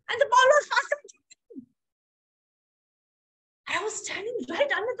ball and the ball was faster. I was standing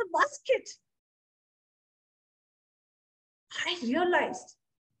right under the basket. I realized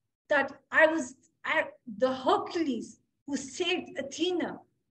that I was the Hercules who saved Athena.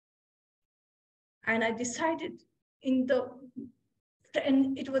 And I decided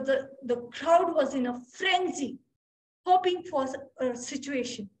and it was the crowd was in a frenzy, hoping for a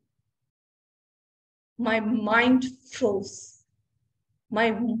situation. My mind froze.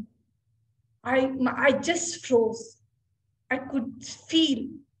 I just froze. I could feel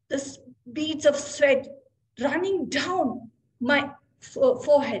the beads of sweat running down my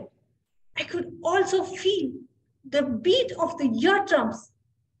forehead. I could also feel the beat of the eardrums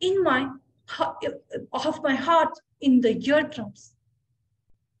of my heart in the eardrums.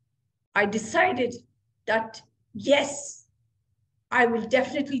 I decided that yes, I will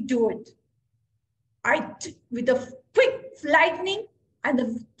definitely do it. With a quick lightning and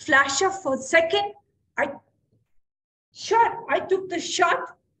the flash of a second, I took the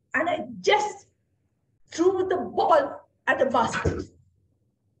shot and I just threw the ball at the basket.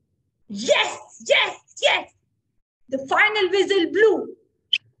 Yes, yes, yes. The final whistle blew.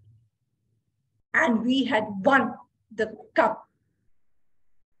 And we had won the cup.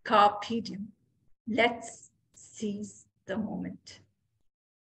 Carpe diem. Let's seize the moment.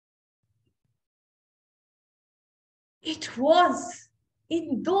 It was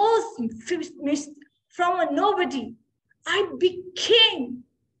in those from a nobody, I became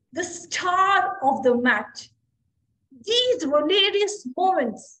the star of the match. These hilarious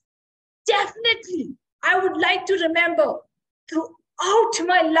moments, definitely, I would like to remember throughout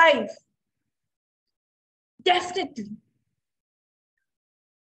my life. Definitely.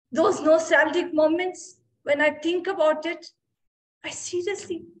 Those nostalgic moments, when I think about it, I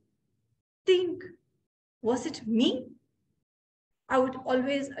seriously think, was it me? I would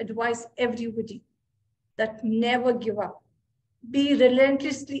always advise everybody that never give up. Be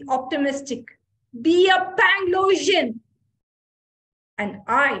relentlessly optimistic. Be a Panglossian. And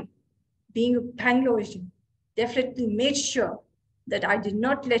I, being a Panglossian, definitely made sure that I did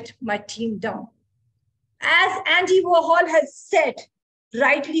not let my team down. As Andy Warhol has said,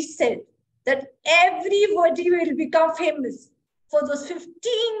 rightly said, that everybody will become famous for those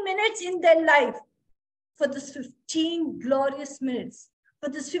 15 minutes in their life, for those 15 glorious minutes, for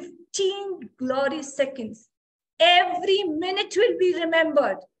those 15 glorious seconds. Every minute will be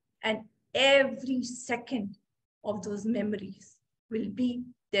remembered, and every second of those memories will be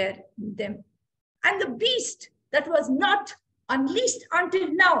there in them. And the beast that was not unleashed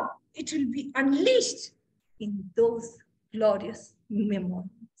until now, it will be unleashed in those glorious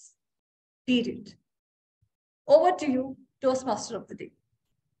memories. Period. Over to you, Toastmaster of the Day.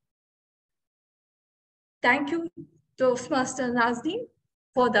 Thank you, Toastmaster Nazdeen,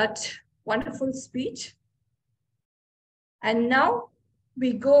 for that wonderful speech. And now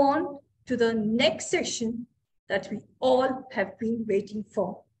we go on to the next session that we all have been waiting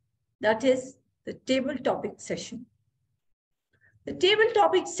for. That is the table topic session. The table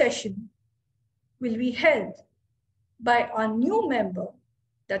topic session will be held by our new member,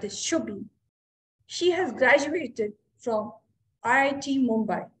 that is Shubhi. She has graduated from IIT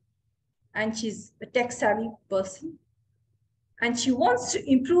Mumbai and she's a tech-savvy person. And she wants to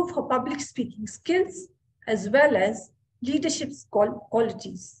improve her public speaking skills as well as leadership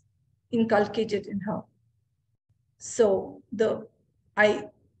qualities inculcated in her. So I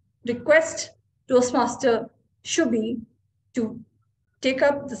request Toastmaster Shubhi to take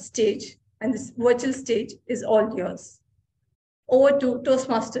up the stage, and this virtual stage is all yours. Over to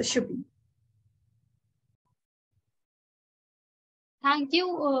Toastmaster Shubhi. Thank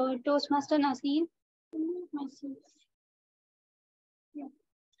you, Toastmaster Naseem.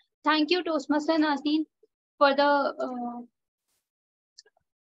 Thank you, Toastmaster Naseem, for the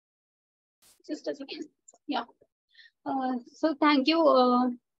just a second. Yeah. So thank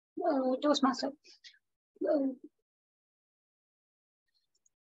you, Toastmaster.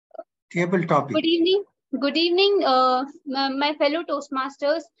 Table topic. Good evening. Good evening, my fellow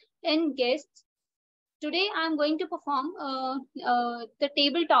Toastmasters and guests. Today, I'm going to perform the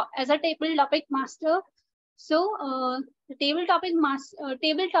table topic master. So, the table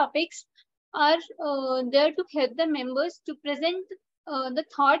topics are there to help the members to present the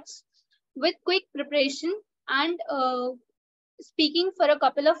thoughts with quick preparation and speaking for a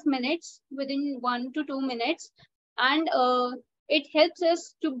couple of minutes, within 1 to 2 minutes, and it helps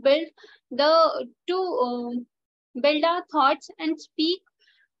us to build our thoughts and speak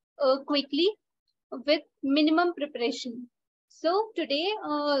quickly with minimum preparation. So today,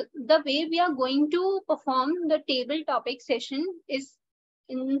 the way we are going to perform the table topic session is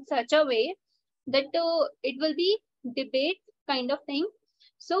in such a way that it will be debate kind of thing.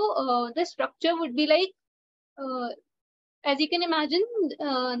 So the structure would be like, as you can imagine,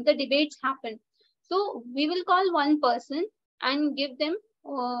 the debates happen. So we will call one person and give them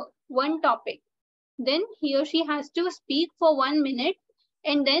one topic. Then he or she has to speak for 1 minute,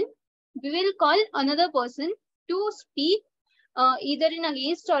 and then we will call another person to speak either in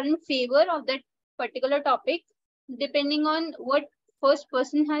against or in favor of that particular topic, depending on what first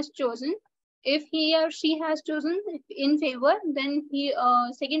person has chosen. If he or she has chosen in favor, then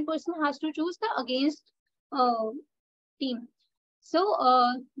second person has to choose the against team. So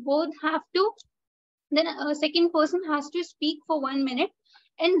both have to, then a second person has to speak for 1 minute,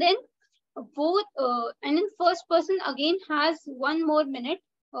 and then and then first person again has 1 more minute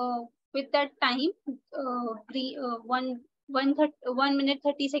with that time, 1 minute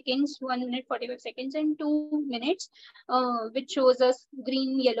 30 seconds, 1 minute 45 seconds, and 2 minutes, which shows us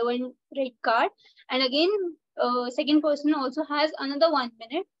green, yellow, and red card. And again, second person also has another 1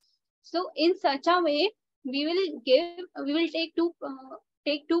 minute. So in such a way, we will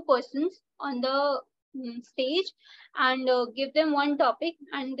take two persons on the stage and give them one topic,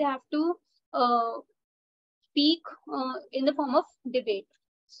 and they have to speak in the form of debate.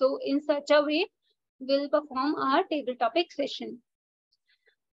 So in such a way, we'll perform our table topic session.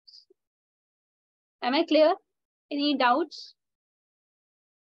 Am I clear? Any doubts?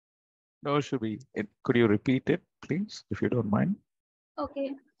 No, Shubhi. Could you repeat it, please, if you don't mind?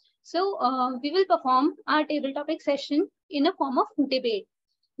 Okay. So we will perform our table topic session in a form of debate.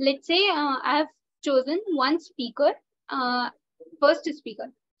 Let's say I have chosen one speaker, first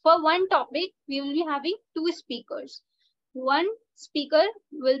speaker. For one topic, we will be having two speakers. One speaker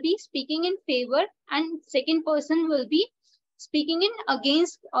will be speaking in favor, and second person will be speaking in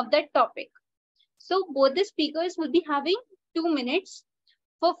against of that topic. So both the speakers will be having 2 minutes.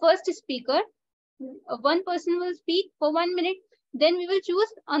 For first speaker, one person will speak for 1 minute. Then we will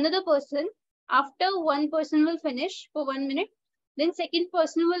choose another person. After one person will finish for 1 minute, then second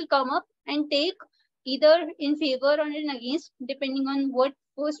person will come up and take either in favor or in against, depending on what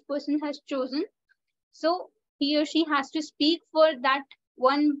first person has chosen. So he or she has to speak for that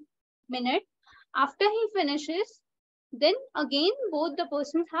 1 minute. After he finishes, then again both the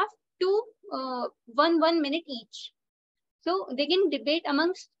persons have one minute each. So they can debate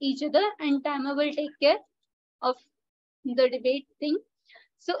amongst each other, and timer will take care of the debate thing.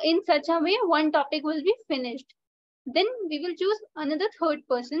 So in such a way, one topic will be finished. Then we will choose another third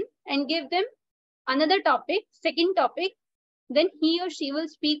person and give them another topic, second topic. Then he or she will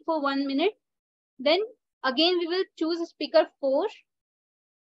speak for 1 minute. Then again, we will choose speaker 4,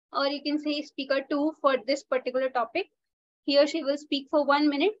 or you can say speaker 2 for this particular topic. He or she will speak for 1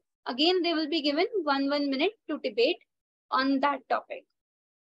 minute. Again, they will be given one minute to debate on that topic.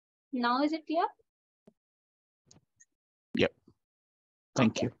 Now is it clear? Yep.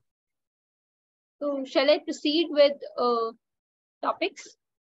 Thank you. So shall I proceed with topics?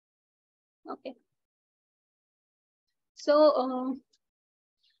 Okay. So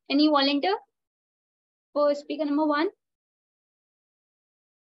any volunteer for speaker number 1?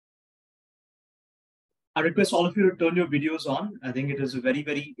 I request all of you to turn your videos on. I think it is a very,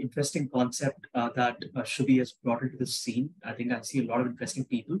 very interesting concept that Shubhi has brought into the scene. I think I see a lot of interesting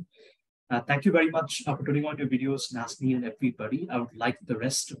people. Thank you very much for turning on your videos, Nasni and everybody. I would like the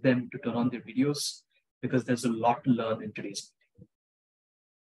rest of them to turn on their videos because there's a lot to learn in today's meeting.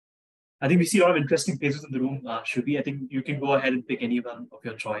 I think we see a lot of interesting faces in the room, Shubhi. I think you can go ahead and pick any one of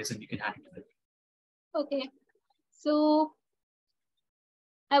your choice and you can hand it to them. Okay. So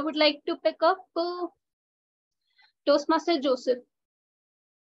I would like to pick up Toastmaster Joseph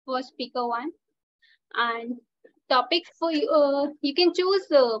for speaker 1, and topic for you. You can choose.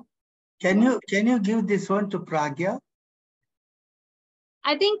 Can you give this one to Pragya?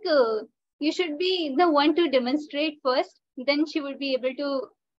 I think you should be the one to demonstrate first. Then she would be able to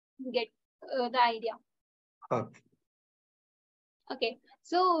get the idea. Okay. Okay.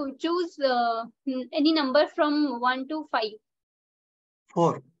 So choose any number from 1 to 5.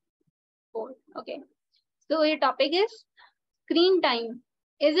 4. 4. Okay. So your topic is screen time.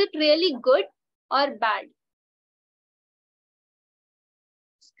 Is it really good or bad?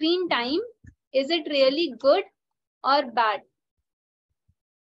 Screen time, is it really good or bad?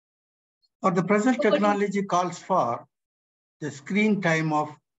 Or the present technology calls for the screen time of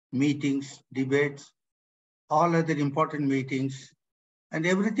meetings, debates, all other important meetings, and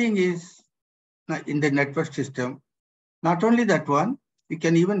everything is in the network system. Not only that one, we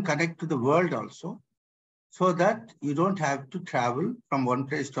can even connect to the world also. so that you don't have to travel from one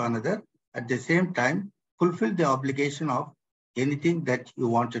place to another. At the same time, fulfill the obligation of anything that you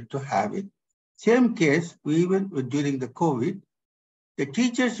wanted to have it. Same case, even during the COVID, the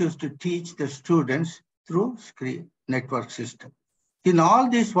teachers used to teach the students through screen network system. In all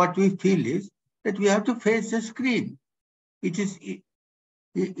this, what we feel is that we have to face the screen. It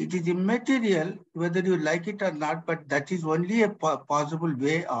is immaterial whether you like it or not, but that is only a possible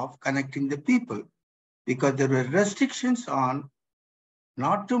way of connecting the people, because there were restrictions on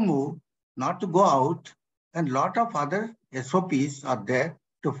not to move, not to go out, and a lot of other SOPs are there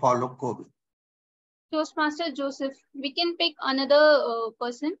to follow COVID. Toastmaster Joseph, we can pick another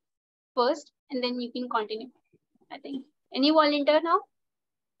person first, and then you can continue. I think. Any volunteer now?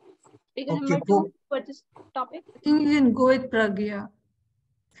 Speaker number 2 for this topic. I think you can go with Pragya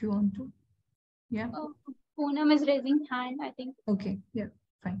if you want to. Yeah. Poonam is raising hand, I think. Okay. Yeah.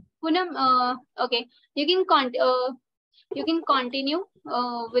 Fine. Poonam, okay, you can continue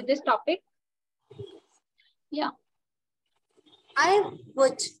with this topic. Yeah. I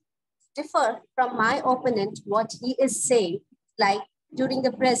would differ from my opponent what he is saying, like during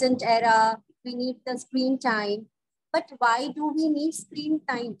the present era, we need the screen time. But why do we need screen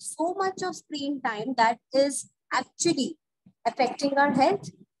time? So much of screen time that is actually affecting our health.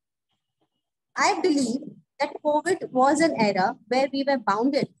 I believe that COVID was an era where we were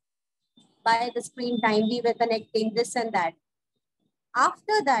bounded by the screen time. We were connecting this and that.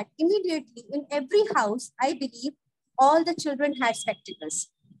 After that, immediately in every house, I believe all the children had spectacles.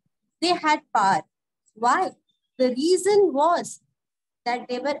 They had power. Why? The reason was that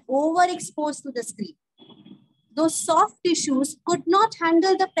they were overexposed to the screen. Those soft tissues could not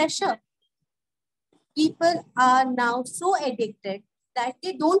handle the pressure. People are now so addicted that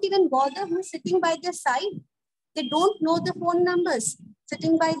they don't even bother who's sitting by their side. They don't know the phone numbers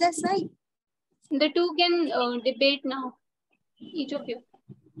sitting by their side. The two can debate now, each of you.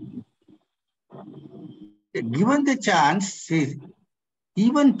 Given the chance, see,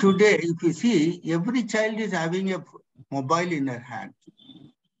 even today, if you see, every child is having a mobile in their hand.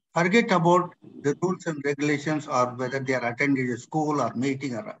 Forget about the rules and regulations or whether they are attending a school or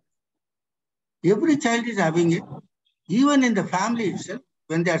meeting or every child is having it. Even in the family itself,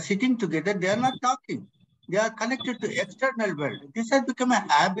 when they are sitting together, they are not talking. They are connected to external world. This has become a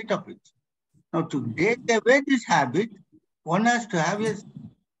habit of it. Now, to take away this habit, one has to have a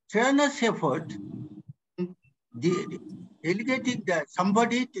strenuous effort delegating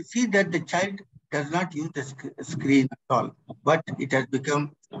somebody to see that the child does not use the screen at all. But it has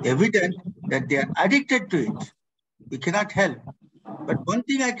become evident that they are addicted to it. We cannot help. But one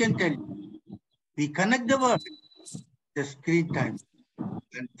thing I can tell you, we connect the world, the screen time.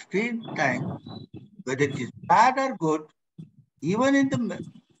 And screen time, whether it is bad or good, even in the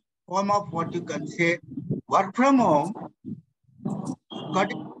form of what you can say, work from home,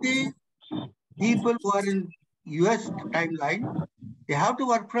 according to the people who are in US timeline, they have to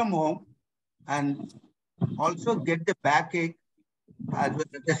work from home and also get the backache as well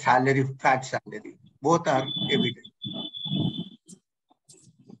as the salary, fat salary. Both are evident.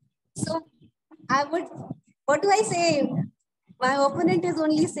 So what do I say? My opponent is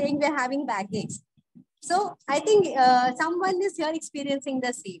only saying we're having backaches. So I think someone is here experiencing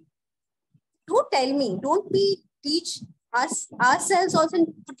the same. Do tell me, don't we teach ourselves also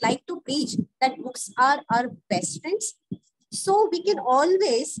would like to preach that books are our best friends? So we can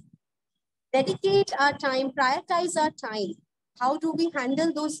always dedicate our time, prioritize our time. How do we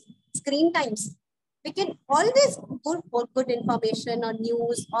handle those screen times? We can always go for good information or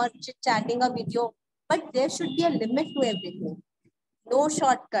news or chit-chatting or video, but there should be a limit to everything. No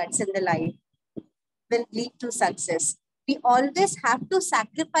shortcuts in the life will lead to success. We always have to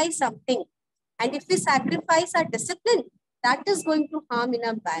sacrifice something. And if we sacrifice our discipline, that is going to harm in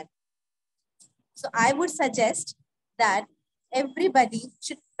our back. So I would suggest that everybody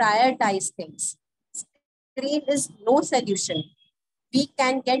should prioritize things. Screen is no solution. We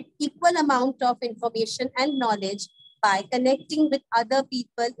can get equal amount of information and knowledge by connecting with other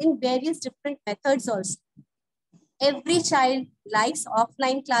people in various different methods also. Every child likes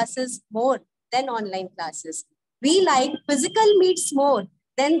offline classes more than online classes. We like physical meets more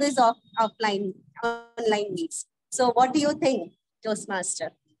than this online meets. So what do you think,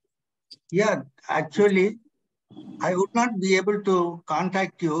 Toastmaster? Yeah, actually, I would not be able to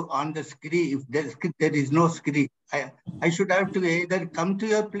contact you on the screen if there is no screen. I should have to either come to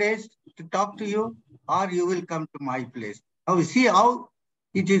your place to talk to you or you will come to my place. Now, you see how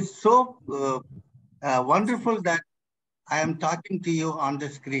it is so wonderful that I am talking to you on the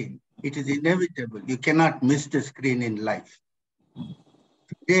screen. It is inevitable. You cannot miss the screen in life.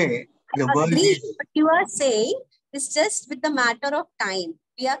 Today, The I world agree is, what you are saying. It's just with the matter of time.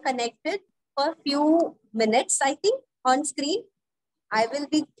 We are connected for a few minutes, I think, on screen. I will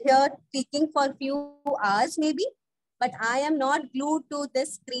be here speaking for a few hours maybe, but I am not glued to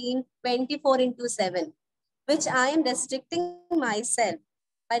this screen 24/7, which I am restricting myself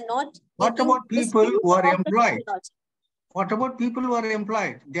by not what getting about this people use who are of the employed? technology. What about people who are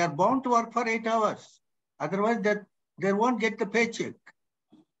employed? They are bound to work for 8 hours. Otherwise, they won't get the paycheck.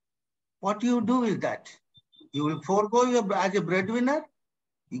 What you do is that you will forego your as a breadwinner.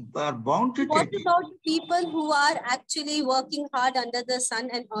 You are bound to What take it. about the people who are actually working hard under the sun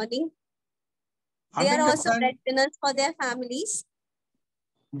and earning? They are also breadwinners for their families.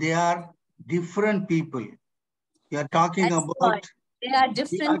 They are different people. You are talking That's about what. They are the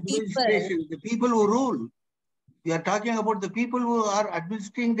different people. administration, the people who rule. We are talking about the people who are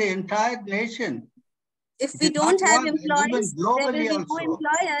administering the entire nation. If It we is not don't have one, and even employees, there will globally be no also.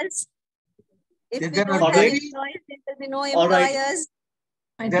 employers. If we There are don't have very, employees, there will be no All right. employers.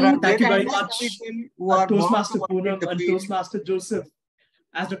 there are Thank you very very few much, people who are bound to Toastmaster work in Poonam the and field. Toastmaster Joseph.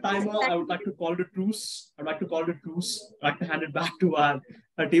 As the timer, I would like to call it a truce. I'd like to call it a truce. I'd like to hand it back to our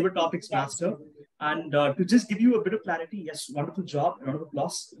table topics master. And to just give you a bit of clarity, yes, wonderful job, round of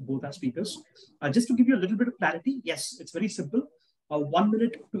applause to both our speakers. Just to give you a little bit of clarity, yes, it's very simple. 1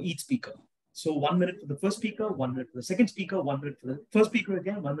 minute to each speaker. So 1 minute for the first speaker, 1 minute for the second speaker, 1 minute for the first speaker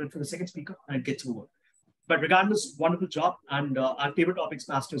again, 1 minute for the second speaker, and it gets over. But regardless, wonderful job. And our table topics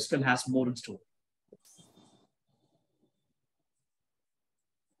master still has more in store.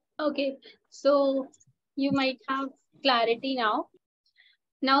 Okay, so you might have clarity now.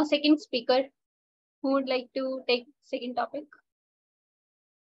 Now, second speaker, who would like to take second topic?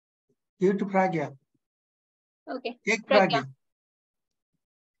 Give to Pragya. Okay, Take Pragya. Pragya.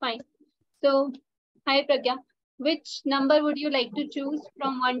 Fine. So, hi Pragya. Which number would you like to choose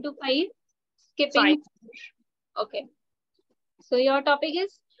from 1 to 5? Skipping. 5. Okay. So your topic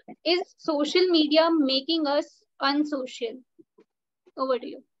is social media making us unsocial? Over to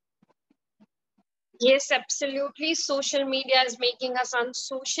you. Yes, absolutely. Social media is making us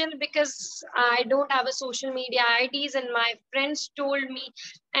unsocial because I don't have a social media IDs and my friends told me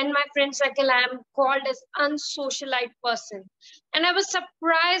and my friend circle I am called as unsocialite person. And I was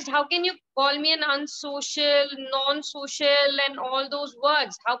surprised. How can you call me an unsocial, non-social and all those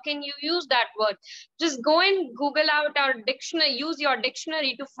words? How can you use that word? Just go and Google out our dictionary, use your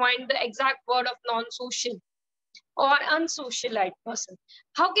dictionary to find the exact word of non-social or unsocialite person.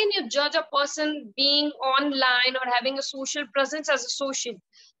 How can you judge a person being online or having a social presence as a social?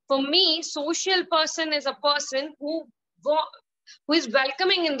 For me, social person is a person who is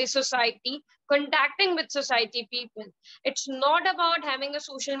welcoming in the society, contacting with society people. It's not about having a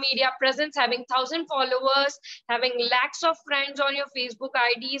social media presence, having 1,000 followers, having lakhs of friends on your Facebook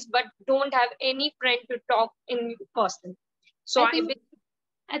IDs, but don't have any friend to talk in person. So I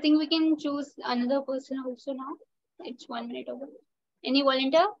think we can choose another person also now. It's 1 minute over. Any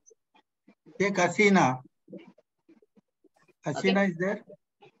volunteer? Take Hasina. Hasina is there?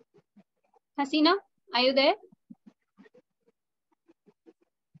 Hasina, are you there?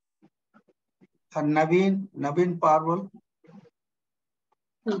 And Naveen Parwal.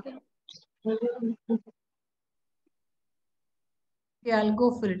 Okay. Yeah, I'll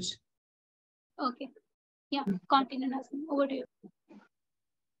go for it. Okay. Yeah, continue, Hasina. Over to you.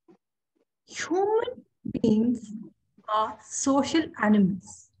 Human beings are social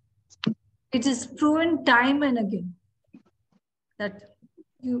animals. It is proven time and again that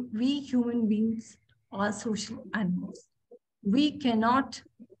we human beings are social animals. We cannot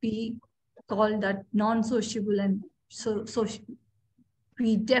be called that non-sociable and social.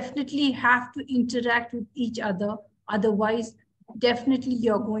 We definitely have to interact with each other. Otherwise, definitely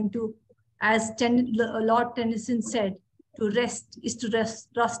you're going to, as Lord Tennyson said, to rest is to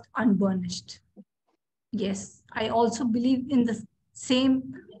rust unburnished. Yes, I also believe in the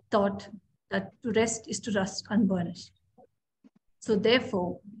same thought that to rest is to rust unburnished. So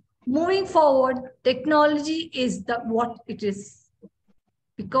therefore, moving forward, technology is what it is.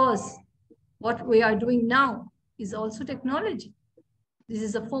 Because what we are doing now is also technology. This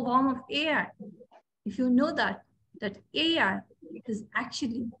is a form of AI. If you know that AI has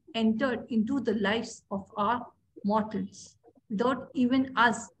actually entered into the lives of our mortals without even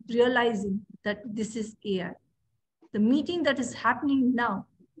us realizing that this is AI. The meeting that is happening now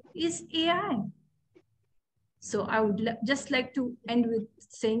is AI. So I would just like to end with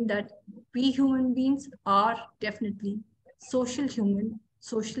saying that we human beings are definitely social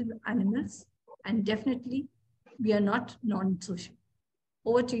animals, and definitely we are not non-social.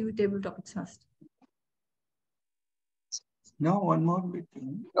 Over to you, table topics master. No, one more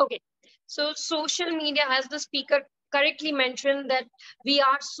meeting. Okay. So social media, as the speaker correctly mentioned, that we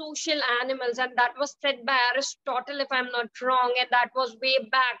are social animals, and that was said by Aristotle, if I'm not wrong, and that was way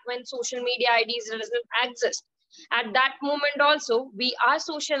back when social media IDs doesn't exist. At that moment also, we are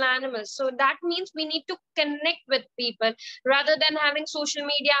social animals. So that means we need to connect with people rather than having social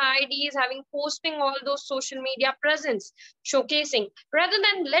media IDs, having posting all those social media presence, showcasing, rather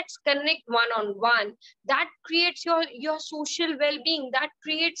than let's connect one-on-one. That creates your social well-being. That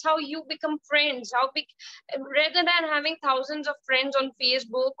creates how you become friends, rather than having thousands of friends on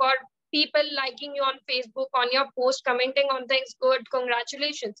Facebook or people liking you on Facebook on your post, commenting on things. Good,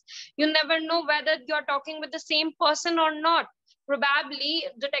 congratulations. You never know whether you're talking with the same person or not. Probably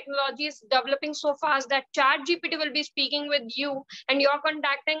the technology is developing so fast that ChatGPT will be speaking with you and you're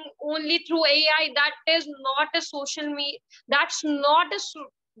contacting only through AI. That is not a social media. That's not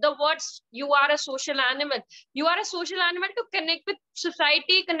the words. You are a social animal. You are a social animal to connect with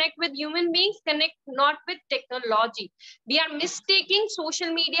society, connect with human beings, connect not with technology. We are mistaking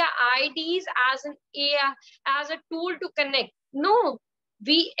social media IDs as an AI, as a tool to connect. No,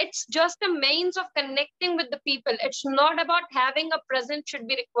 it's just a means of connecting with the people. It's not about having a presence should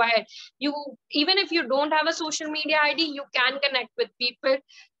be required. You, even if you don't have a social media ID, you can connect with people.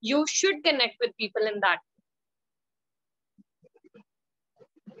 You should connect with people in that.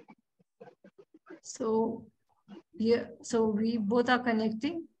 So yeah, so we both are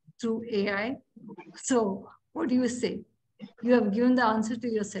connecting through AI. So what do you say? You have given the answer to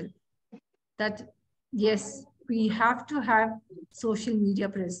yourself that yes, we have to have social media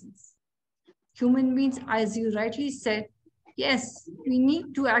presence. Human beings, as you rightly said, yes, we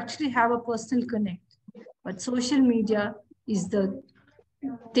need to actually have a personal connect, but social media is the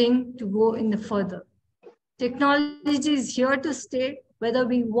thing to go in the further. Technology is here to stay, whether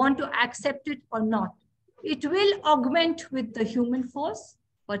we want to accept it or not. It will augment with the human force,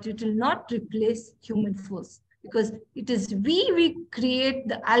 but it will not replace human force, because it is we create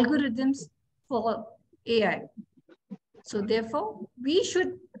the algorithms for AI. So therefore, we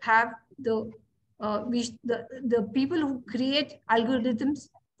should have the people who create algorithms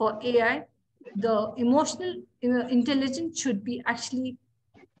for AI, the emotional intelligence should be actually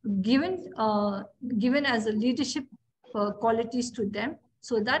given as a leadership qualities to them,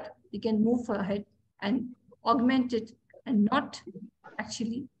 so that we can move ahead and augment it and not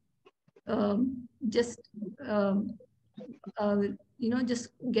actually just just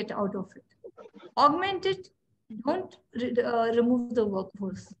get out of it. Augment it, don't remove the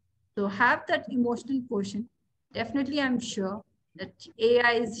workforce. So have that emotional quotient. Definitely, I'm sure that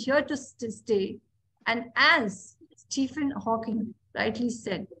AI is here to stay. And as Stephen Hawking rightly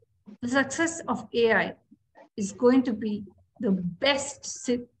said, the success of AI is going to be the best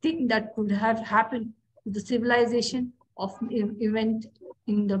thing that could have happened to the civilization of event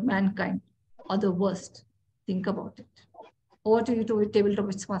in the mankind, or the worst. Think about it. Over to you, to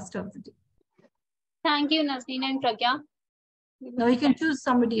Tabletop Master of the Day. Thank you, Nazneen and Pragya. Now you can choose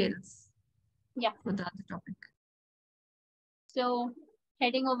somebody else. Yeah. For the other topic. So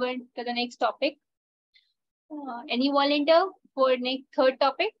heading over to the next topic. Any volunteer for next third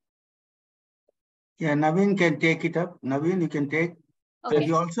topic? Yeah, Naveen can take it up. Naveen, you can take. Okay. But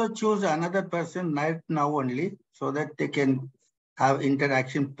you also choose another person right now only, so that they can have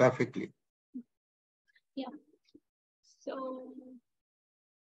interaction perfectly. Yeah. So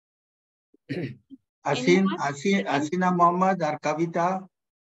Asina Mohammed or Kavita.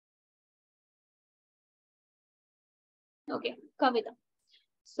 Okay, Kavita.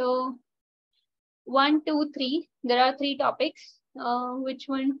 So 1, 2, 3. There are 3 topics. Which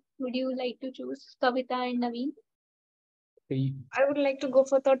one would you like to choose, Kavita and Naveen? I would like to go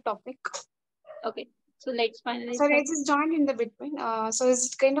for third topic. Okay, so let's finalize. Sorry, I just joined in the between. So is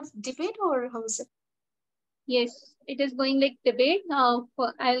it kind of debate or how is it? Yes, it is going like debate. I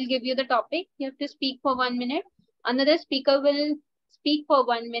will give you the topic. You have to speak for 1 minute. Another speaker will speak for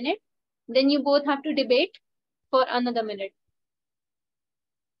 1 minute. Then you both have to debate for another minute.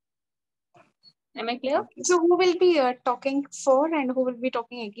 Am I clear? So who will be talking for and who will be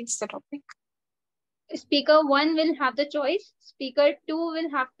talking against the topic? Speaker 1 will have the choice. Speaker 2 will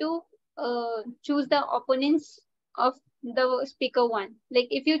have to choose the opponents of the speaker 1. Like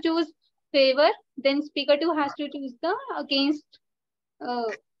if you choose favor, then speaker 2 has to choose the against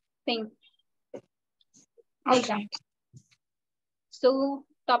thing. Like okay. That. So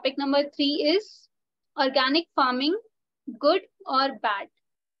topic number 3 is organic farming, good or bad?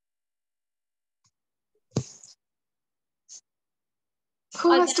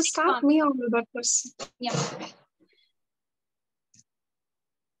 Who has to start, farming. Me or that person? Yeah.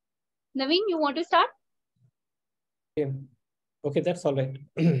 Naveen, you want to start? Yeah. Okay, that's all right.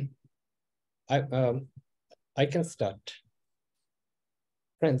 I can start.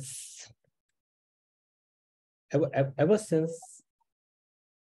 Friends, ever since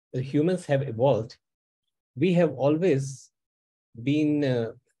the humans have evolved, we have always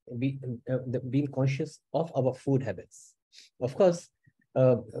been been conscious of our food habits. Of course,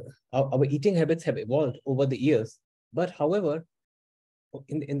 our eating habits have evolved over the years, but however,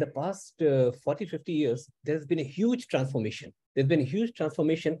 in the past 40, 50 years, there's been a huge transformation. There's been a huge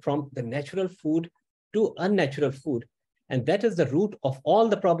transformation from the natural food to unnatural food. And that is the root of all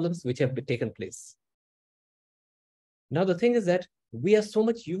the problems which have taken place. Now, the thing is that we are so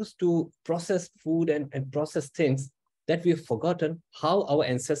much used to processed food and processed things that we've forgotten how our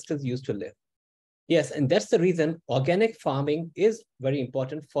ancestors used to live. Yes, and that's the reason organic farming is very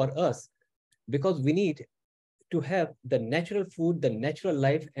important for us, because we need to have the natural food, the natural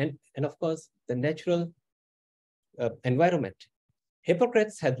life, and of course, the natural environment.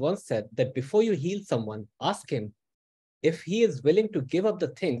 Hippocrates had once said that before you heal someone, ask him if he is willing to give up the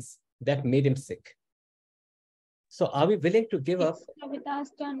things that made him sick. So are we willing to give up?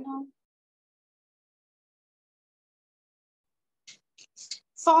 Kavita's turn now.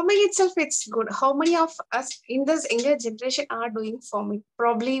 Farming itself, it's good. How many of us in this younger generation are doing farming?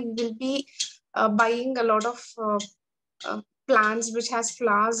 Probably will be buying a lot of plants which has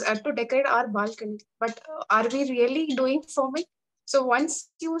flowers to decorate our balcony. But are we really doing farming? So once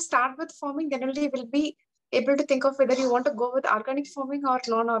you start with farming, then only will be able to think of whether you want to go with organic farming or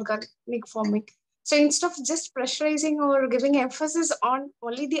non-organic farming. So instead of just pressurizing or giving emphasis on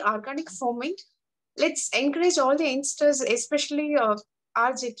only the organic farming, let's encourage all the youngsters, especially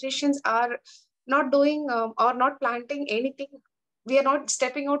our generations, are not doing or not planting anything. We are not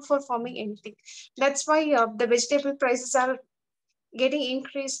stepping out for farming anything. That's why the vegetable prices are getting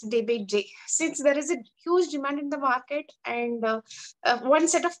increased day by day, since there is a huge demand in the market, and one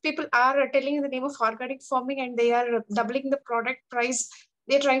set of people are telling in the name of organic farming, and they are doubling the product price.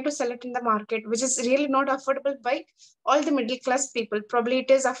 They're trying to sell it in the market, which is really not affordable by all the middle class people. Probably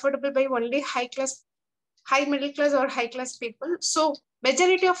it is affordable by only high middle class or high class people. So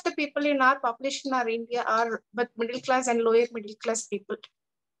majority of the people in our population are India are but middle class and lower middle class people.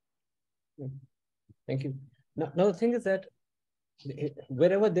 Thank you. Now the thing is that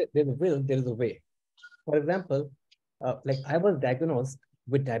wherever there's a will, there is a way. For example, like I was diagnosed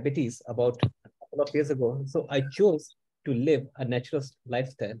with diabetes about a couple of years ago. So I chose to live a natural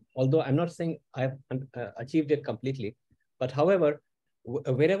lifestyle, although I'm not saying I've achieved it completely. But however,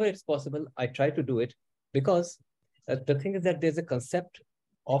 wherever it's possible, I try to do it, because the thing is that there's a concept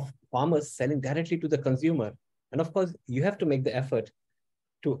of farmers selling directly to the consumer. And of course, you have to make the effort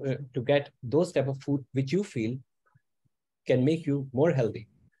to get those type of food which you feel can make you more healthy.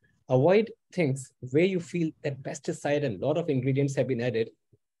 Avoid things where you feel that pesticide and a lot of ingredients have been added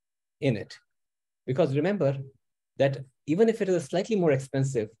in it. Because remember that even if it is slightly more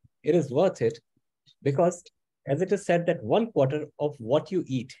expensive, it is worth it, because as it is said that 1/4 of what you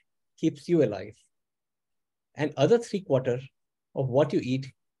eat keeps you alive, and other 3/4 of what you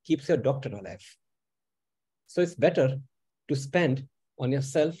eat keeps your doctor alive. So it's better to spend on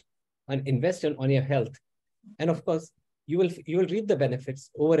yourself and invest on your health. And of course, you will reap the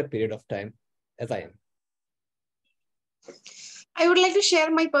benefits over a period of time, as I am. I would like to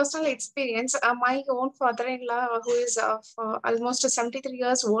share my personal experience. My own father-in-law, who is almost 73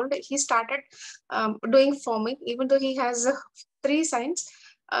 years old, he started doing farming, even though he has 3 sons.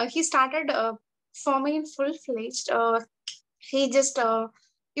 He started farming in full-fledged. He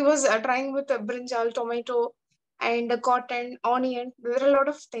was trying with brinjal, tomato, and cotton, onion. There are a lot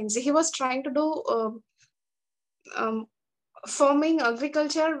of things. He was trying to do farming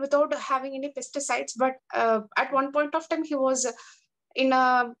agriculture without having any pesticides, but at one point of time he was in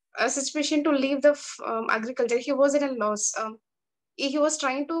a situation to leave the agriculture. He was in a loss. He was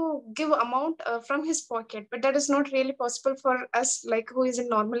trying to give amount from his pocket, but that is not really possible for us, like who is in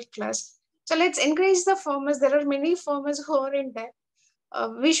normal class. So let's encourage the farmers. There are many farmers who are in debt.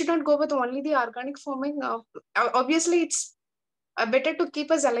 We should not go with only the organic farming. Obviously it's better to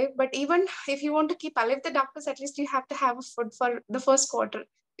keep us alive, but even if you want to keep alive the doctors, at least you have to have a food for the first quarter.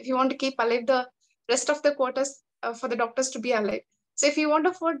 If you want to keep alive the rest of the quarters, for the doctors to be alive. So if you want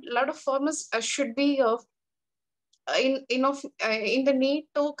to food, a lot of farmers should be in the need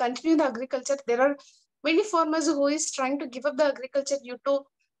to continue the agriculture. There are many farmers who is trying to give up the agriculture due to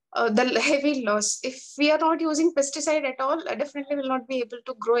the heavy loss. If we are not using pesticide at all, definitely will not be able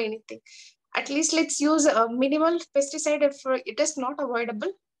to grow anything. At least let's use a minimal pesticide if it is not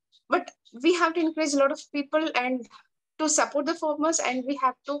avoidable. But we have to encourage a lot of people and to support the farmers, and we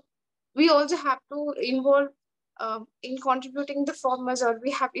also have to involve in contributing the farmers, or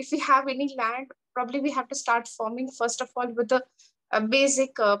if we have any land, probably we have to start farming first of all with the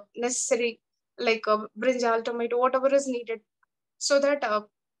basic necessary, like brinjal, tomato, whatever is needed, so that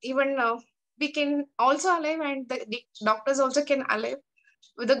even we can also alive, and the doctors also can alive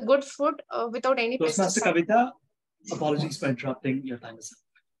with a good food without any Toastmaster pesticide. Kavita, apologies for interrupting. Your time is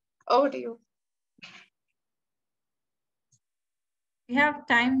up. Over to you. We have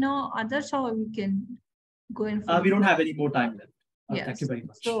time now, others, or we can go in for we don't have any more time left. Yes. Thank you very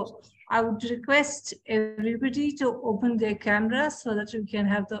much. So I would request everybody to open their cameras so that we can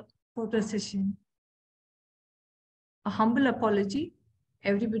have the photo session. A humble apology.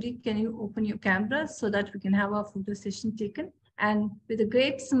 Everybody, can you open your cameras so that we can have our photo session taken? And with a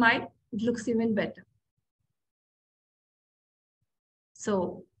great smile, it looks even better.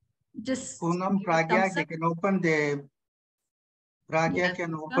 So just Poonam, Pragya, you can open the Pragya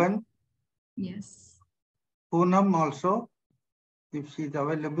can open. Yes. Poonam also, if she's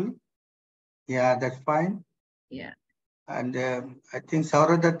available. Yeah, that's fine. Yeah. And I think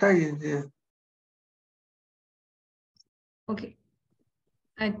Sauradatta is. Okay.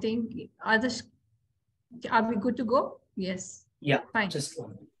 I think others, are we good to go? Yes. Yeah, fine. Just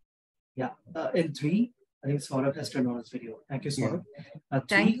one. Yeah, in 3, I think Saurabh has turned on his video. Thank you, Saurabh. Yeah. 3,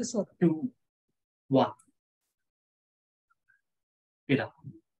 Thank you, Saurabh. 2, 1.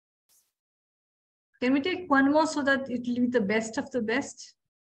 Can we take one more so that it will be the best of the best?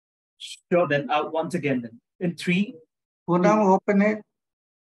 Sure, then once again, then in 3. Poonam, open it.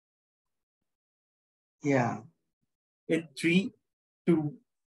 Yeah. In 3, 2,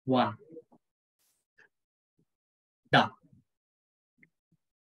 1. Done.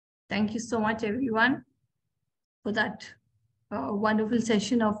 Thank you so much, everyone, for that wonderful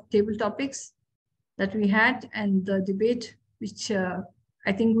session of table topics that we had, and the debate, which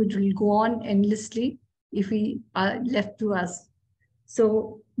I think will go on endlessly if we are left to us.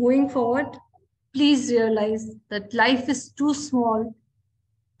 So moving forward, please realize that life is too small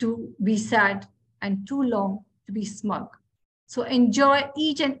to be sad and too long to be smug. So enjoy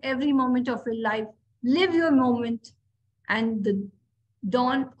each and every moment of your life, live your moment, and the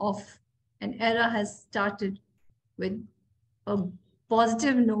dawn of an era has started with a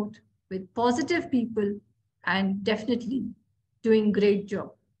positive note, with positive people, and definitely doing great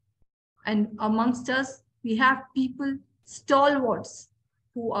job. And amongst us, we have people, stalwarts,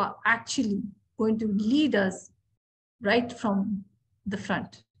 who are actually going to lead us right from the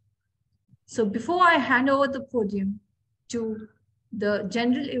front. So before I hand over the podium to the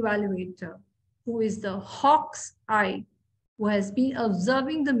general evaluator, who is the hawk's eye, who has been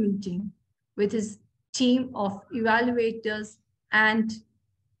observing the meeting with his team of evaluators and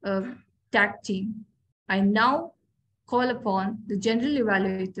tag team, I now call upon the general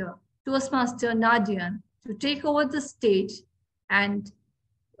evaluator, Toastmaster Nadian, to take over the stage and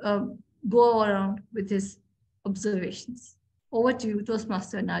go around with his observations. Over to you,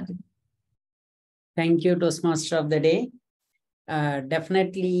 Toastmaster Nadian. Thank you, Toastmaster of the Day.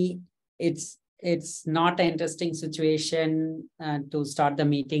 Definitely, it's not an interesting situation to start the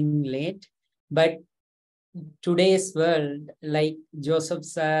meeting late, but today's world, like Joseph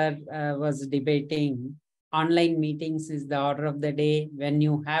sir was debating, online meetings is the order of the day. When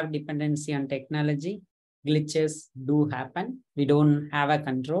you have dependency on technology, glitches do happen. We don't have a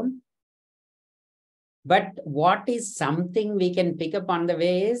control. But what is something we can pick up on the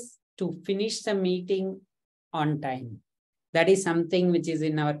way is to finish the meeting on time. That is something which is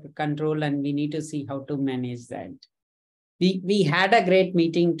in our control, and we need to see how to manage that. We had a great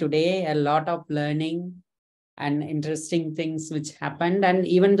meeting today, a lot of learning and interesting things which happened. And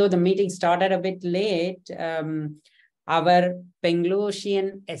even though the meeting started a bit late, our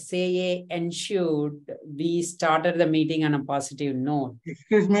Penglosian SAA ensured we started the meeting on a positive note.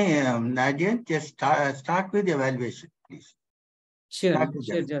 Excuse me, Nadia, just start with the evaluation, please. Sure,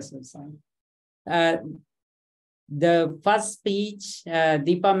 Joseph sir. The first speech,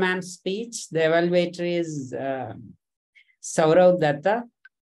 Deepa ma'am's speech, the evaluator is Saurav Datta.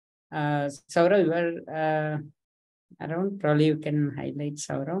 Saurav, you are around, probably you can highlight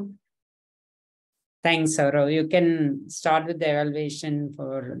Saurav. Thanks, Saurav. You can start with the evaluation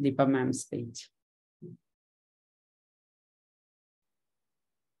for Deepa ma'am's speech.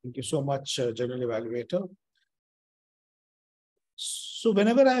 Thank you so much, General Evaluator. So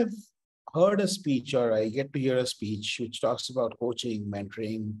whenever I've heard a speech or I get to hear a speech which talks about coaching,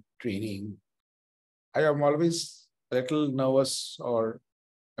 mentoring, training, I am always a little nervous, or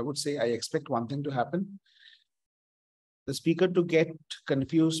I would say I expect one thing to happen. the speaker to get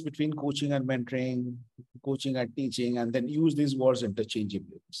confused between coaching and mentoring, coaching and teaching, and then use these words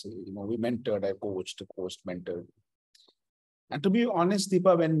interchangeably. So, we mentored, I coached, mentored. And to be honest,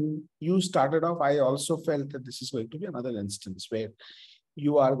 Deepa, when you started off, I also felt that this is going to be another instance where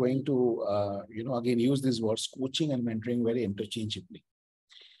you are going to, again, use these words, coaching and mentoring, very interchangeably.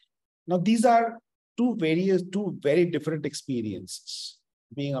 Now, these are two very different experiences,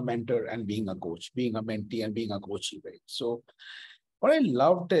 being a mentor and being a coach, being a mentee and being a coachee, right? So what I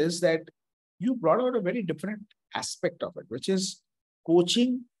loved is that you brought out a very different aspect of it, which is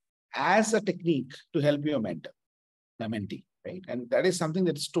coaching as a technique to help your mentor, the mentee, right? And that is something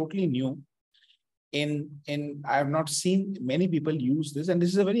that is totally new. I have not seen many people use this, and this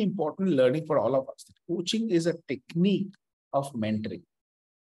is a very important learning for all of us. Coaching is a technique of mentoring,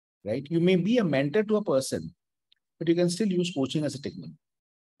 right? You may be a mentor to a person, but you can still use coaching as a technique.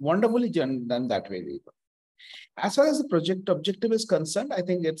 Wonderfully done that way. As far as the project objective is concerned, I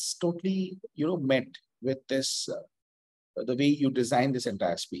think it's totally, met with this, the way you design this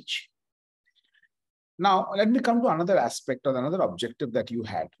entire speech. Now, let me come to another aspect or another objective that you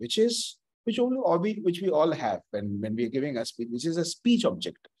had, which we all have when we are giving a speech, which is a speech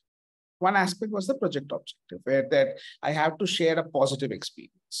objective. One aspect was the project objective, where that I have to share a positive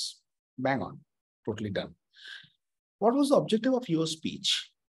experience. Bang on, totally done. What was the objective of your speech?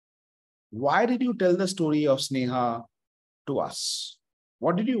 Why did you tell the story of Sneha to us?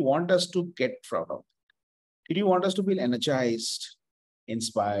 What did you want us to get from it? Did you want us to feel energized,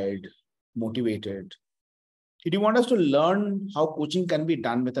 inspired, motivated? Did you want us to learn how coaching can be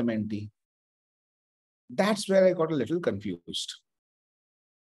done with a mentee? That's where I got a little confused.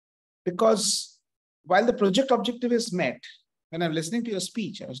 Because while the project objective is met, when I'm listening to your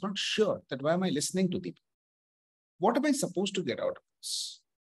speech, I was not sure that why am I listening to them? What am I supposed to get out of this?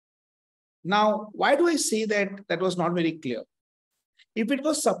 Now, why do I say that was not very clear? If it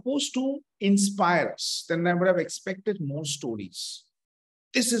was supposed to inspire us, then I would have expected more stories.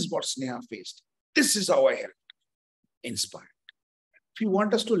 This is what Sneha faced. This is how I helped. Inspired. If you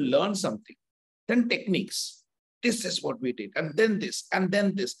want us to learn something, then techniques. This is what we did. And then this, and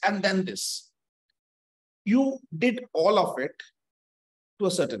then this, and then this. You did all of it to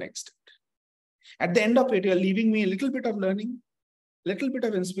a certain extent. At the end of it, you're leaving me a little bit of learning, little bit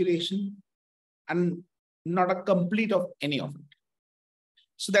of inspiration, and not a complete of any of it.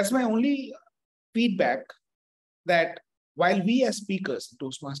 So that's my only feedback, that while we as speakers in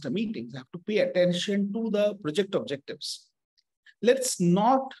Toastmaster meetings have to pay attention to the project objectives, let's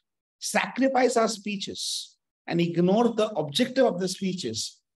not sacrifice our speeches and ignore the objective of the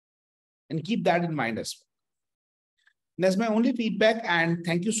speeches, and keep that in mind as well. That's my only feedback, and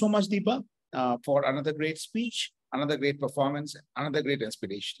thank you so much, Deepa, for another great speech, another great performance, another great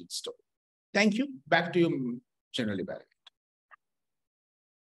inspirational story. Thank you. Back to you, General Evaluator.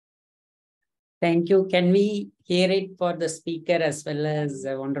 Thank you. Can we hear it for the speaker as well as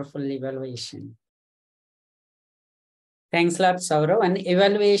a wonderful evaluation? Thanks a lot, Saurav. And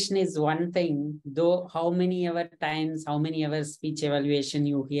evaluation is one thing, though how many ever speech evaluation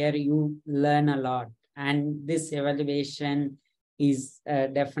you hear, you learn a lot. And this evaluation is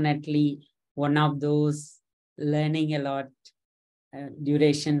definitely one of those learning a lot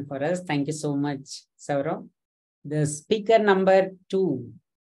duration for us. Thank you so much, Saurav. The speaker number 2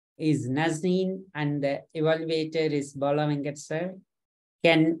 is Nazneen, and the evaluator is Bala Venkat sir.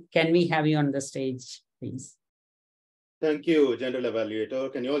 Can we have you on the stage, please? Thank you, General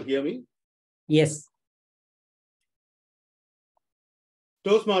Evaluator. Can you all hear me? Yes.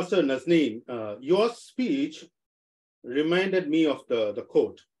 Toastmaster Nazneen, your speech reminded me of the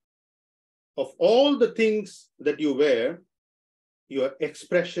quote. Of all the things that you wear, your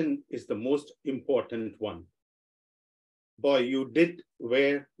expression is the most important one. Boy, you did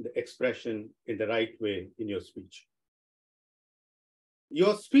wear the expression in the right way in your speech.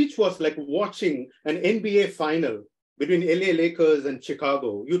 Your speech was like watching an NBA final between LA Lakers and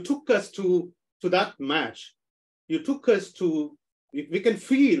Chicago. You took us to that match. You took us to, we can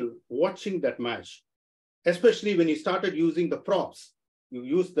feel watching that match, especially when you started using the props. You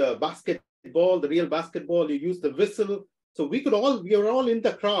used the basketball, the real basketball, you used the whistle. So we were all in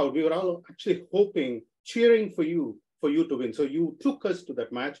the crowd. We were all actually hoping, cheering for you to win. So you took us to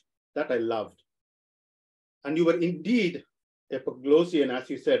that match that I loved. And you were indeed Epiglossian, as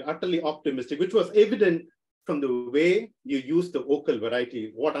you said, utterly optimistic, which was evident from the way you used the vocal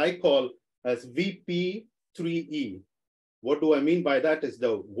variety, what I call as VP3E. What do I mean by that is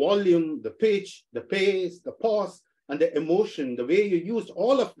the volume, the pitch, the pace, the pause, and the emotion, the way you used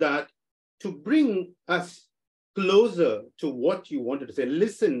all of that to bring us closer to what you wanted to say.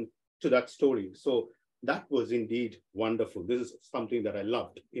 Listen to that story. So That was indeed wonderful. This is something that I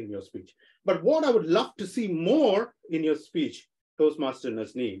loved in your speech. But what I would love to see more in your speech, Toastmaster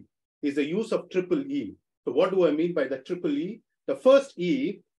Nazneen, is the use of triple E. So what do I mean by the triple E? The first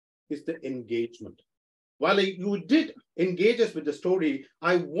E is the engagement. While you did engage us with the story,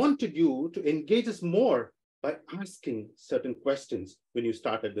 I wanted you to engage us more by asking certain questions when you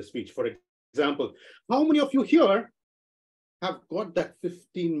started the speech. For example, how many of you here have got that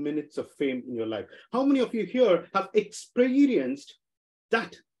 15 minutes of fame in your life? How many of you here have experienced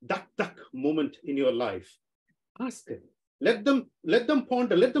that moment in your life? Ask it. Let them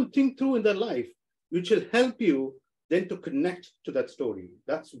ponder, let them think through in their life, which will help you then to connect to that story.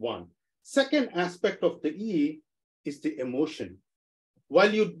 That's one. Second aspect of the E is the emotion.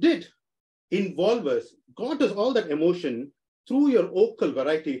 While you did involve us, got us all that emotion through your vocal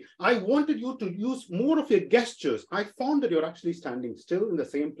variety, I wanted you to use more of your gestures. I found that you're actually standing still in the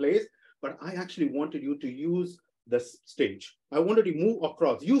same place, but I actually wanted you to use the stage. I wanted to move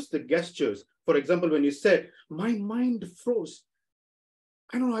across, use the gestures. For example, when you said, my mind froze.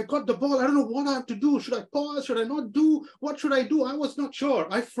 I don't know, I got the ball. I don't know what I have to do. Should I pause? Should I not do? What should I do? I was not sure.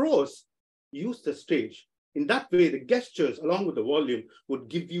 I froze. Use the stage. In that way, the gestures along with the volume would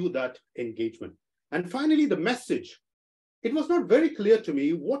give you that engagement. And finally, the message. It was not very clear to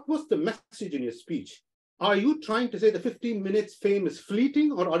me, what was the message in your speech? Are you trying to say the 15 minutes fame is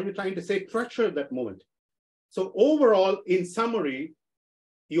fleeting, or are you trying to say treasure that moment? So overall, in summary,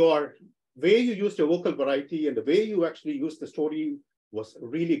 your way you used your vocal variety and the way you actually used the story was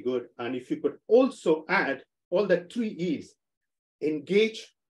really good. And if you could also add all the 3 E's,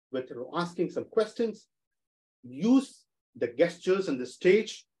 engage with asking some questions, use the gestures and the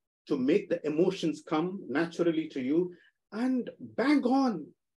stage to make the emotions come naturally to you, and bang on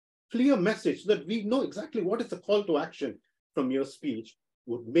clear message so that we know exactly what is the call to action from your speech,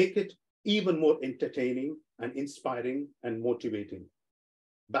 would make it even more entertaining and inspiring and motivating.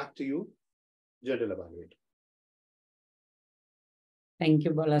 Back to you, General Evaluator. Thank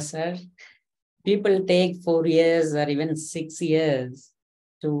you, Bala sir. People take 4 years or even 6 years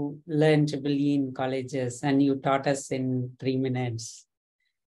to learn triple E in colleges, and you taught us in 3 minutes.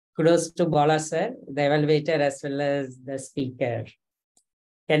 Kudos to Bala sir, the evaluator, as well as the speaker.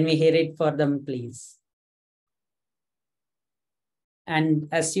 Can we hear it for them, please? And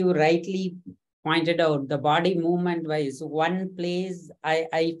as you rightly pointed out, the body movement wise, one place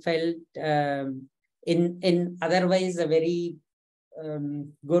I felt in otherwise a very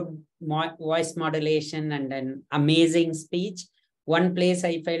good voice modulation and an amazing speech. One place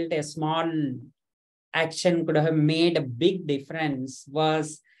I felt a small action could have made a big difference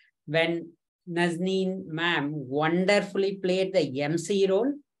was when Nazneen ma'am wonderfully played the MC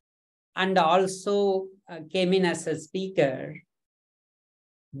role and also came in as a speaker.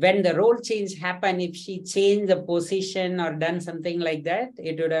 When the role change happened, if she changed the position or done something like that,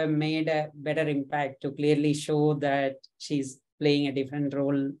 it would have made a better impact to clearly show that she's playing a different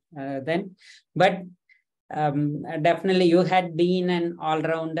role then. But definitely you had been an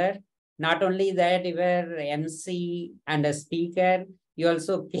all-rounder. Not only that, you were MC and a speaker, you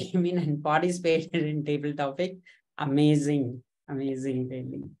also came in and participated in table topic. Amazing, amazing,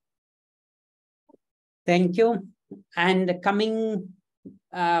 really. Thank you. And coming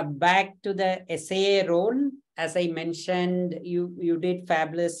back to the SAA role, as I mentioned, you did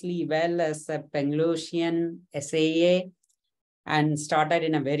fabulously well as a Panglossian SAA and started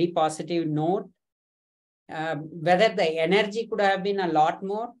in a very positive note. Whether the energy could have been a lot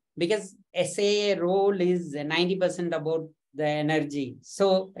more, because SAA role is 90% about the energy.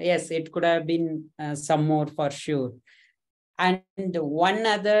 So yes, it could have been some more for sure. And one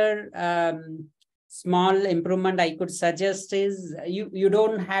other small improvement I could suggest is you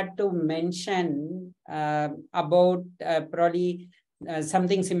don't have to mention about probably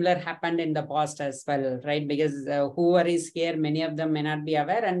something similar happened in the past as well, right? Because whoever is here, many of them may not be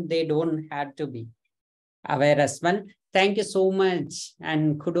aware and they don't have to be aware as well. Thank you so much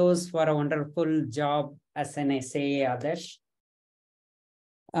and kudos for a wonderful job as an SAA, Adarsh.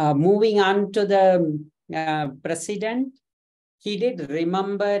 Moving on to the president. He did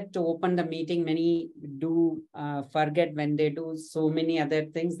remember to open the meeting. Many do forget when they do so many other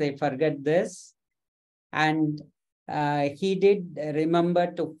things, they forget this. And he did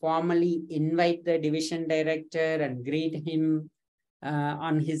remember to formally invite the division director and greet him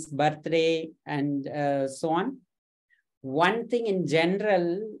on his birthday and so on. One thing in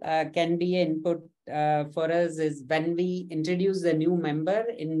general can be input for us is when we introduce a new member,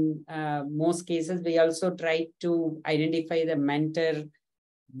 in most cases, we also try to identify the mentor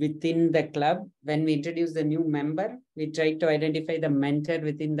within the club. When we introduce the new member, we try to identify the mentor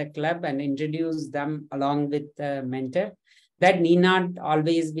within the club and introduce them along with the mentor. That need not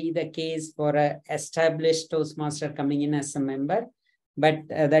always be the case for an established Toastmaster coming in as a member, but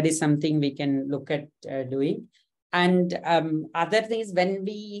that is something we can look at doing. And other things, when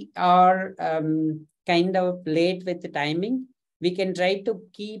we are kind of late with the timing, we can try to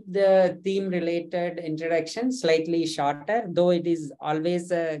keep the theme-related introduction slightly shorter, though it is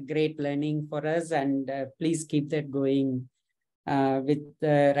always a great learning for us. And please keep that going with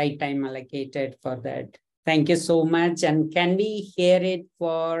the right time allocated for that. Thank you so much. And can we hear it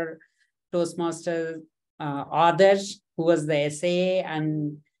for Toastmasters Adarsh, who was the SA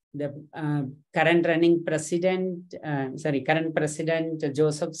and the current president,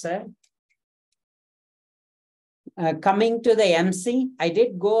 Joseph sir? Coming to the MC, I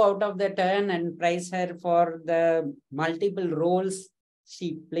did go out of the turn and praise her for the multiple roles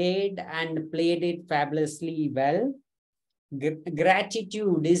she played and played it fabulously well.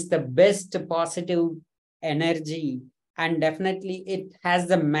 Gratitude is the best positive energy, and definitely it has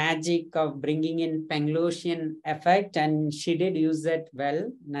the magic of bringing in Panglossian effect, and she did use that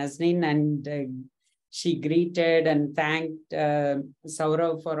well, Nazneen, and she greeted and thanked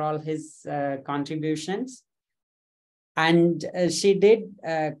Saurav for all his contributions. And she did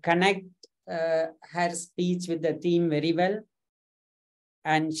connect her speech with the theme very well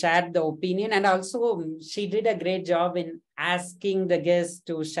and shared the opinion. And also she did a great job in asking the guests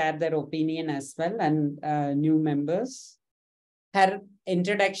to share their opinion as well, and new members. Her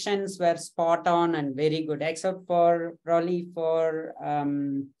introductions were spot on and very good, except for probably for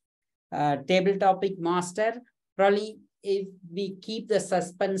table topic master. Probably if we keep the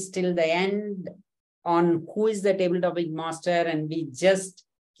suspense till the end on who is the table topic master and we just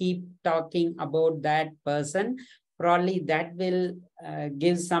keep talking about that person, probably that will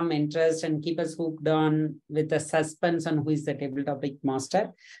give some interest and keep us hooked on with the suspense on who is the table topic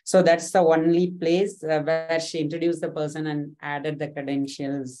master. So that's the only place where she introduced the person and added the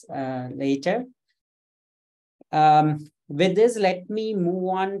credentials later. With this, let me move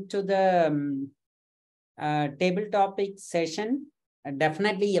on to the table topic session.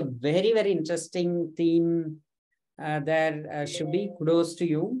 Definitely a very, very interesting theme there, Shubhi. Kudos to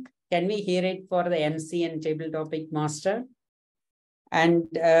you. Can we hear it for the MC and table topic master?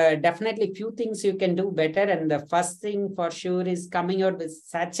 And definitely few things you can do better. And the first thing for sure is coming out with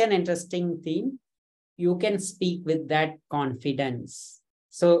such an interesting theme. You can speak with that confidence.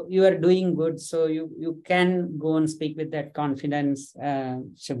 So you are doing good. So you can go and speak with that confidence,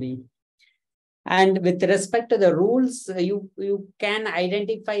 Shubhi. And with respect to the rules, you can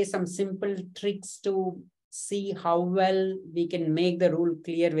identify some simple tricks to see how well we can make the rule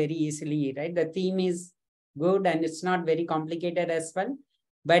clear very easily, right? The theme is good and it's not very complicated as well,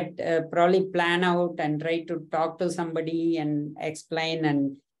 but probably plan out and try to talk to somebody and explain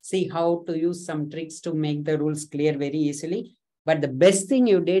and see how to use some tricks to make the rules clear very easily. But the best thing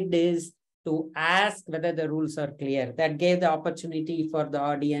you did is to ask whether the rules are clear. That gave the opportunity for the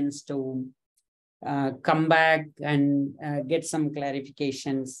audience to come back and get some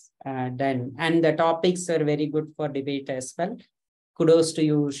clarifications done. And the topics are very good for debate as well. Kudos to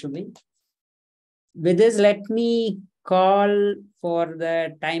you, Shubhi. With this, let me call for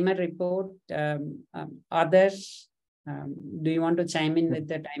the timer report. Others, do you want to chime in with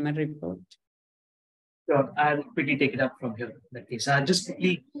the timer report? Sure, I'll quickly take it up from here. In that case, I'll just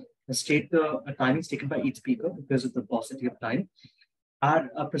quickly state the timings taken by each speaker because of the paucity of time.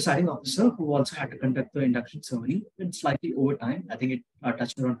 Our presiding officer, who also had to conduct the induction ceremony, went slightly over time. I think it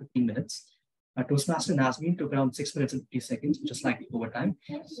touched around 15 minutes. Toastmaster Nazneen took around 6 minutes and 50 seconds, just slightly over time.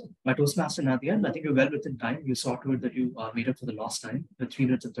 Toastmaster Nadia, I think you're well within time. You saw to it that you made up for the lost time, the 3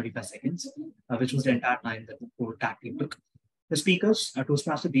 minutes and 35 seconds, which was the entire time that the whole tag team took. The speakers,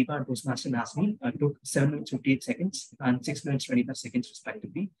 Toastmaster Deepa and Toastmaster Nazneen, took 7 minutes 58 seconds and 6 minutes 25 seconds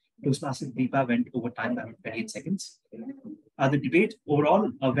respectively. Toastmaster Deepa went over time by 28 seconds. The debate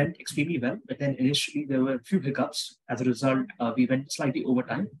overall went extremely well, but then initially there were a few hiccups. As a result, we went slightly over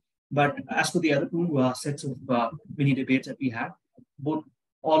time. But as for the other two sets of mini debates that we had,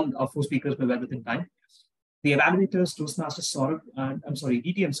 all 4 speakers were well within time. The evaluators, Toastmasters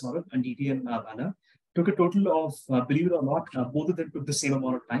DTM Saurav and DTM Bala, took a total of, believe it or not, both of them took the same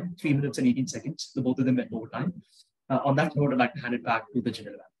amount of time, 3 minutes and 18 seconds. Both of them went over time. On that note, I'd like to hand it back to the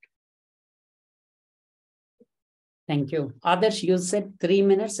general. Thank you. Others, you said 3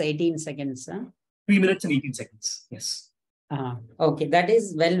 minutes, 18 seconds. Huh? 3 minutes and 18 seconds, yes. Okay, that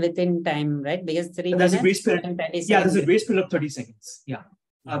is well within time, right? Because 3 minutes. There's a grace period. Yeah, there's a grace period of 30 seconds. Yeah,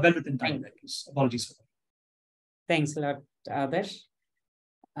 well within time. Apologies for that. Thanks a lot, Adarsh.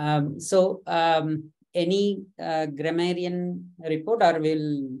 Any grammarian report, or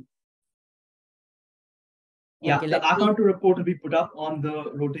will? Yeah, Okay, the account report will be put up on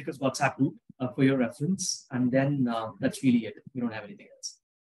the Road Takers WhatsApp group for your reference, and then that's really it. We don't have anything else.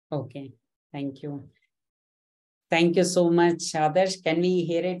 Okay, thank you. Thank you so much, Adarsh. Can we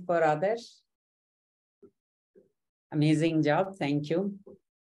hear it for Adarsh? Amazing job. Thank you.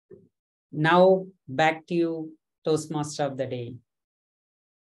 Now back to you, Toastmaster of the Day.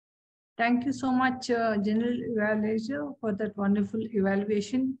 Thank you so much, General Evaluator, for that wonderful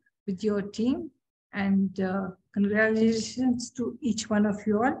evaluation with your team. And congratulations to each one of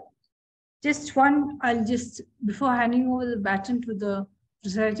you all. Before handing over the baton to the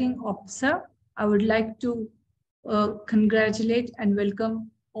presiding officer, I would like to congratulate and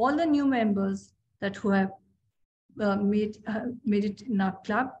welcome all the new members who have made it in our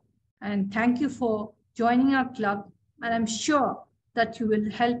club. And thank you for joining our club. And I'm sure that you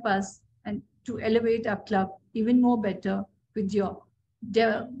will help us and to elevate our club even more better with your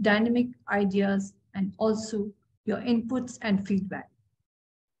dynamic ideas and also your inputs and feedback.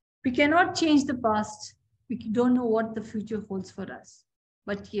 We cannot change the past. We don't know what the future holds for us.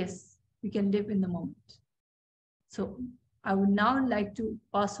 But yes, we can live in the moment. So I would now like to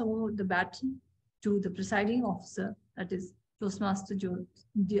pass over the baton to the presiding officer, that is Toastmaster Joseph.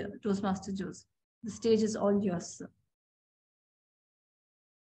 The stage is all yours, sir.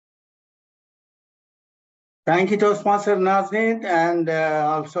 Thank you, Toastmaster Nazneen, and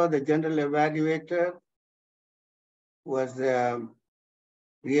also the general evaluator was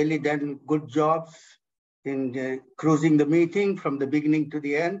really done good jobs in cruising the meeting from the beginning to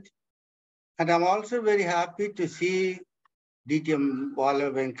the end. And I'm also very happy to see DTM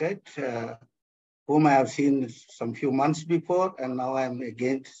Bala Venkat, whom I have seen some few months before, and now I'm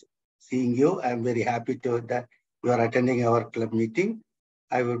again seeing you. I'm very happy that you are attending our club meeting.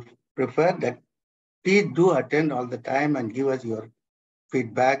 I would prefer that please do attend all the time and give us your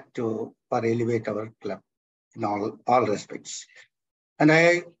feedback for elevate our club in all respects. And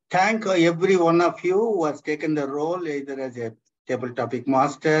I thank every one of you who has taken the role either as a table topic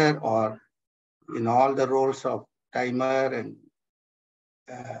master or in all the roles of timer and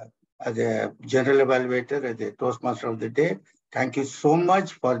as a general evaluator, as a Toastmaster of the Day. Thank you so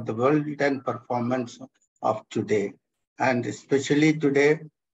much for the well-done performance of today. And especially today,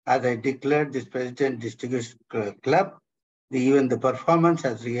 as I declared this President Distinguished Club, even the performance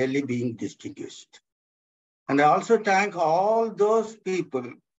has really been distinguished. And I also thank all those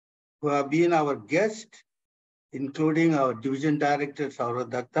people who have been our guests, including our Division Director,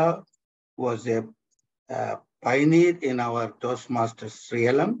 Saurav Datta, who was a pioneer in our Toastmasters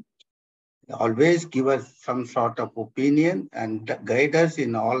realm. Always give us some sort of opinion and guide us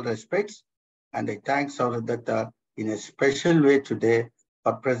in all respects. And I thank Saurav Datta in a special way today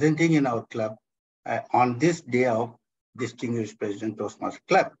for presenting in our club on this day of Distinguished President Toastmasters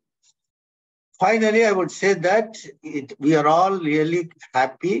Club. Finally, I would say that we are all really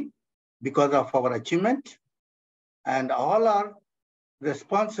happy because of our achievement, and all are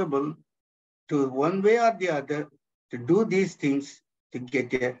responsible to one way or the other to do these things to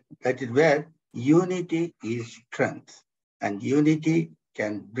get there. That is where unity is strength, and unity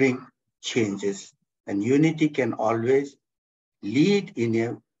can bring changes, and unity can always lead in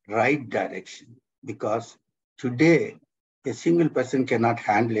a right direction, because today a single person cannot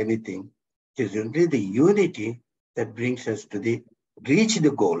handle anything. It is only the unity that brings us to reach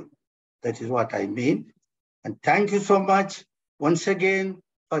the goal. That is what I mean. And thank you so much once again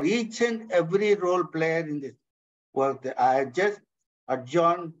for each and every role player in this work. I just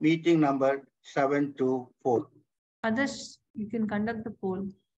adjourned meeting number 724. Adarsh, you can conduct the poll.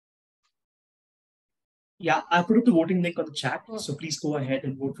 Yeah, I put up the voting link on the chat, so please go ahead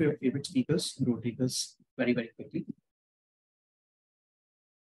and vote for your favorite speakers, road takers, very, very quickly.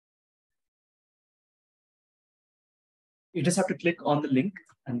 You just have to click on the link,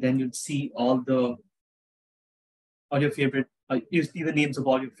 and then you'll see all your favorite, you see the names of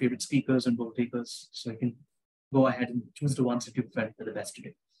all your favorite speakers and vote takers, so you can go ahead and choose the ones that you felt were the best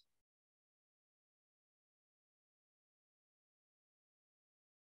today.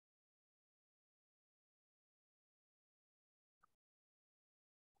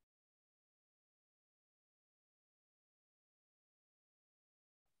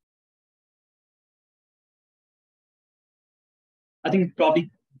 I think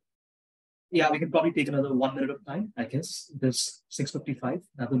probably, yeah, we can probably take another 1 minute of time, I guess. There's 6:55,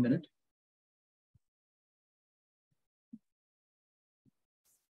 another minute.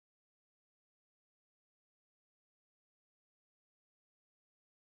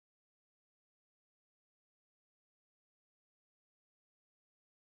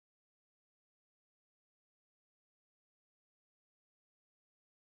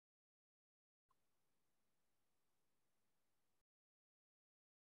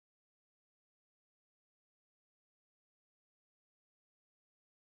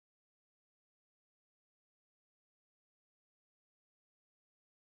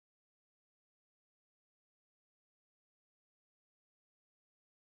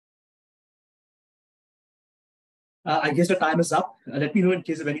 I guess the time is up. Let me know in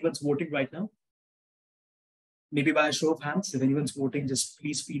case if anyone's voting right now. Maybe by a show of hands, if anyone's voting, just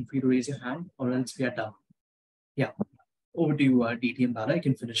please feel free to raise your hand, or else we are done. Yeah, over to you, DT and Bala. You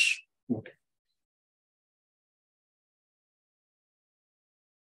can finish voting.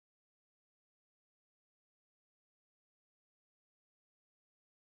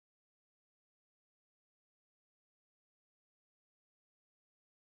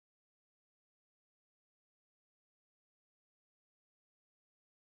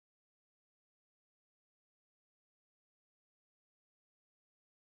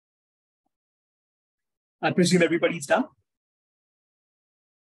 I presume everybody's done.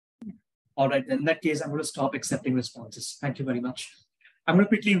 All right, then in that case, I'm going to stop accepting responses. Thank you very much. I'm going to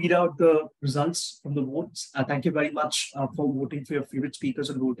quickly read out the results from the votes. Thank you very much for voting for your favorite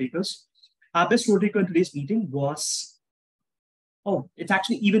speakers and vote takers. Our best vote taker in today's meeting was, it's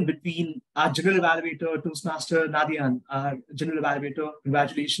actually even between our general evaluator, Toastmaster Nadian, our general evaluator,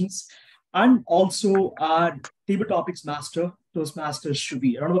 congratulations, and also our table topics master, Toastmaster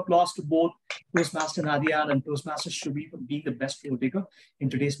Shubi. A round of applause to both Toastmaster Nadian and Toastmaster Shubi for being the best vote taker in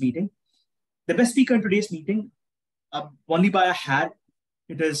today's meeting. The best speaker in today's meeting, only by a hat,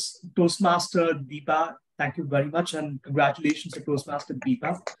 it is Toastmaster Deepa. Thank you very much, and congratulations to Toastmaster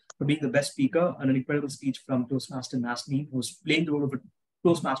Deepa for being the best speaker, and an incredible speech from Toastmaster Nasneen, who's playing the role of a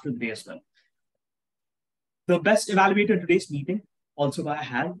Toastmaster today as well. The best evaluator in today's meeting, also by a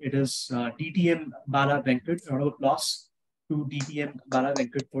hand, it is DTM Bala Venkat. A round of applause to DTM Bala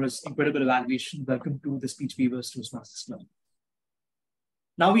Venkat for his incredible evaluation. Welcome to the Speech Weavers Toastmasters Club.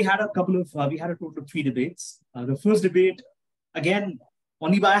 Now we had a total of 3 debates. The first debate, again,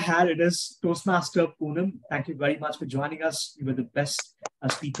 only by a hand, it is Toastmaster Poonam. Thank you very much for joining us. You were the best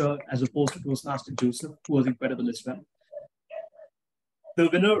speaker as opposed to Toastmaster Joseph, who was incredible as well. The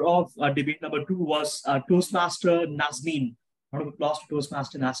winner of debate number 2 was Toastmaster Nazneen. A round of applause to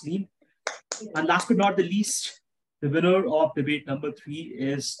Toastmaster Nazneen. And last but not the least, the winner of debate number 3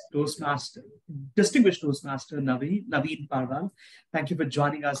 is distinguished Toastmaster Naveen Parwal. Thank you for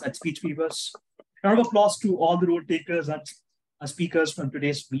joining us at Speech Weavers. A round of applause to all the role takers and speakers from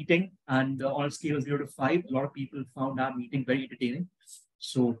today's meeting. And on a scale of 0 to 5, a lot of people found our meeting very entertaining.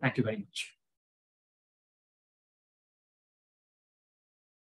 So thank you very much.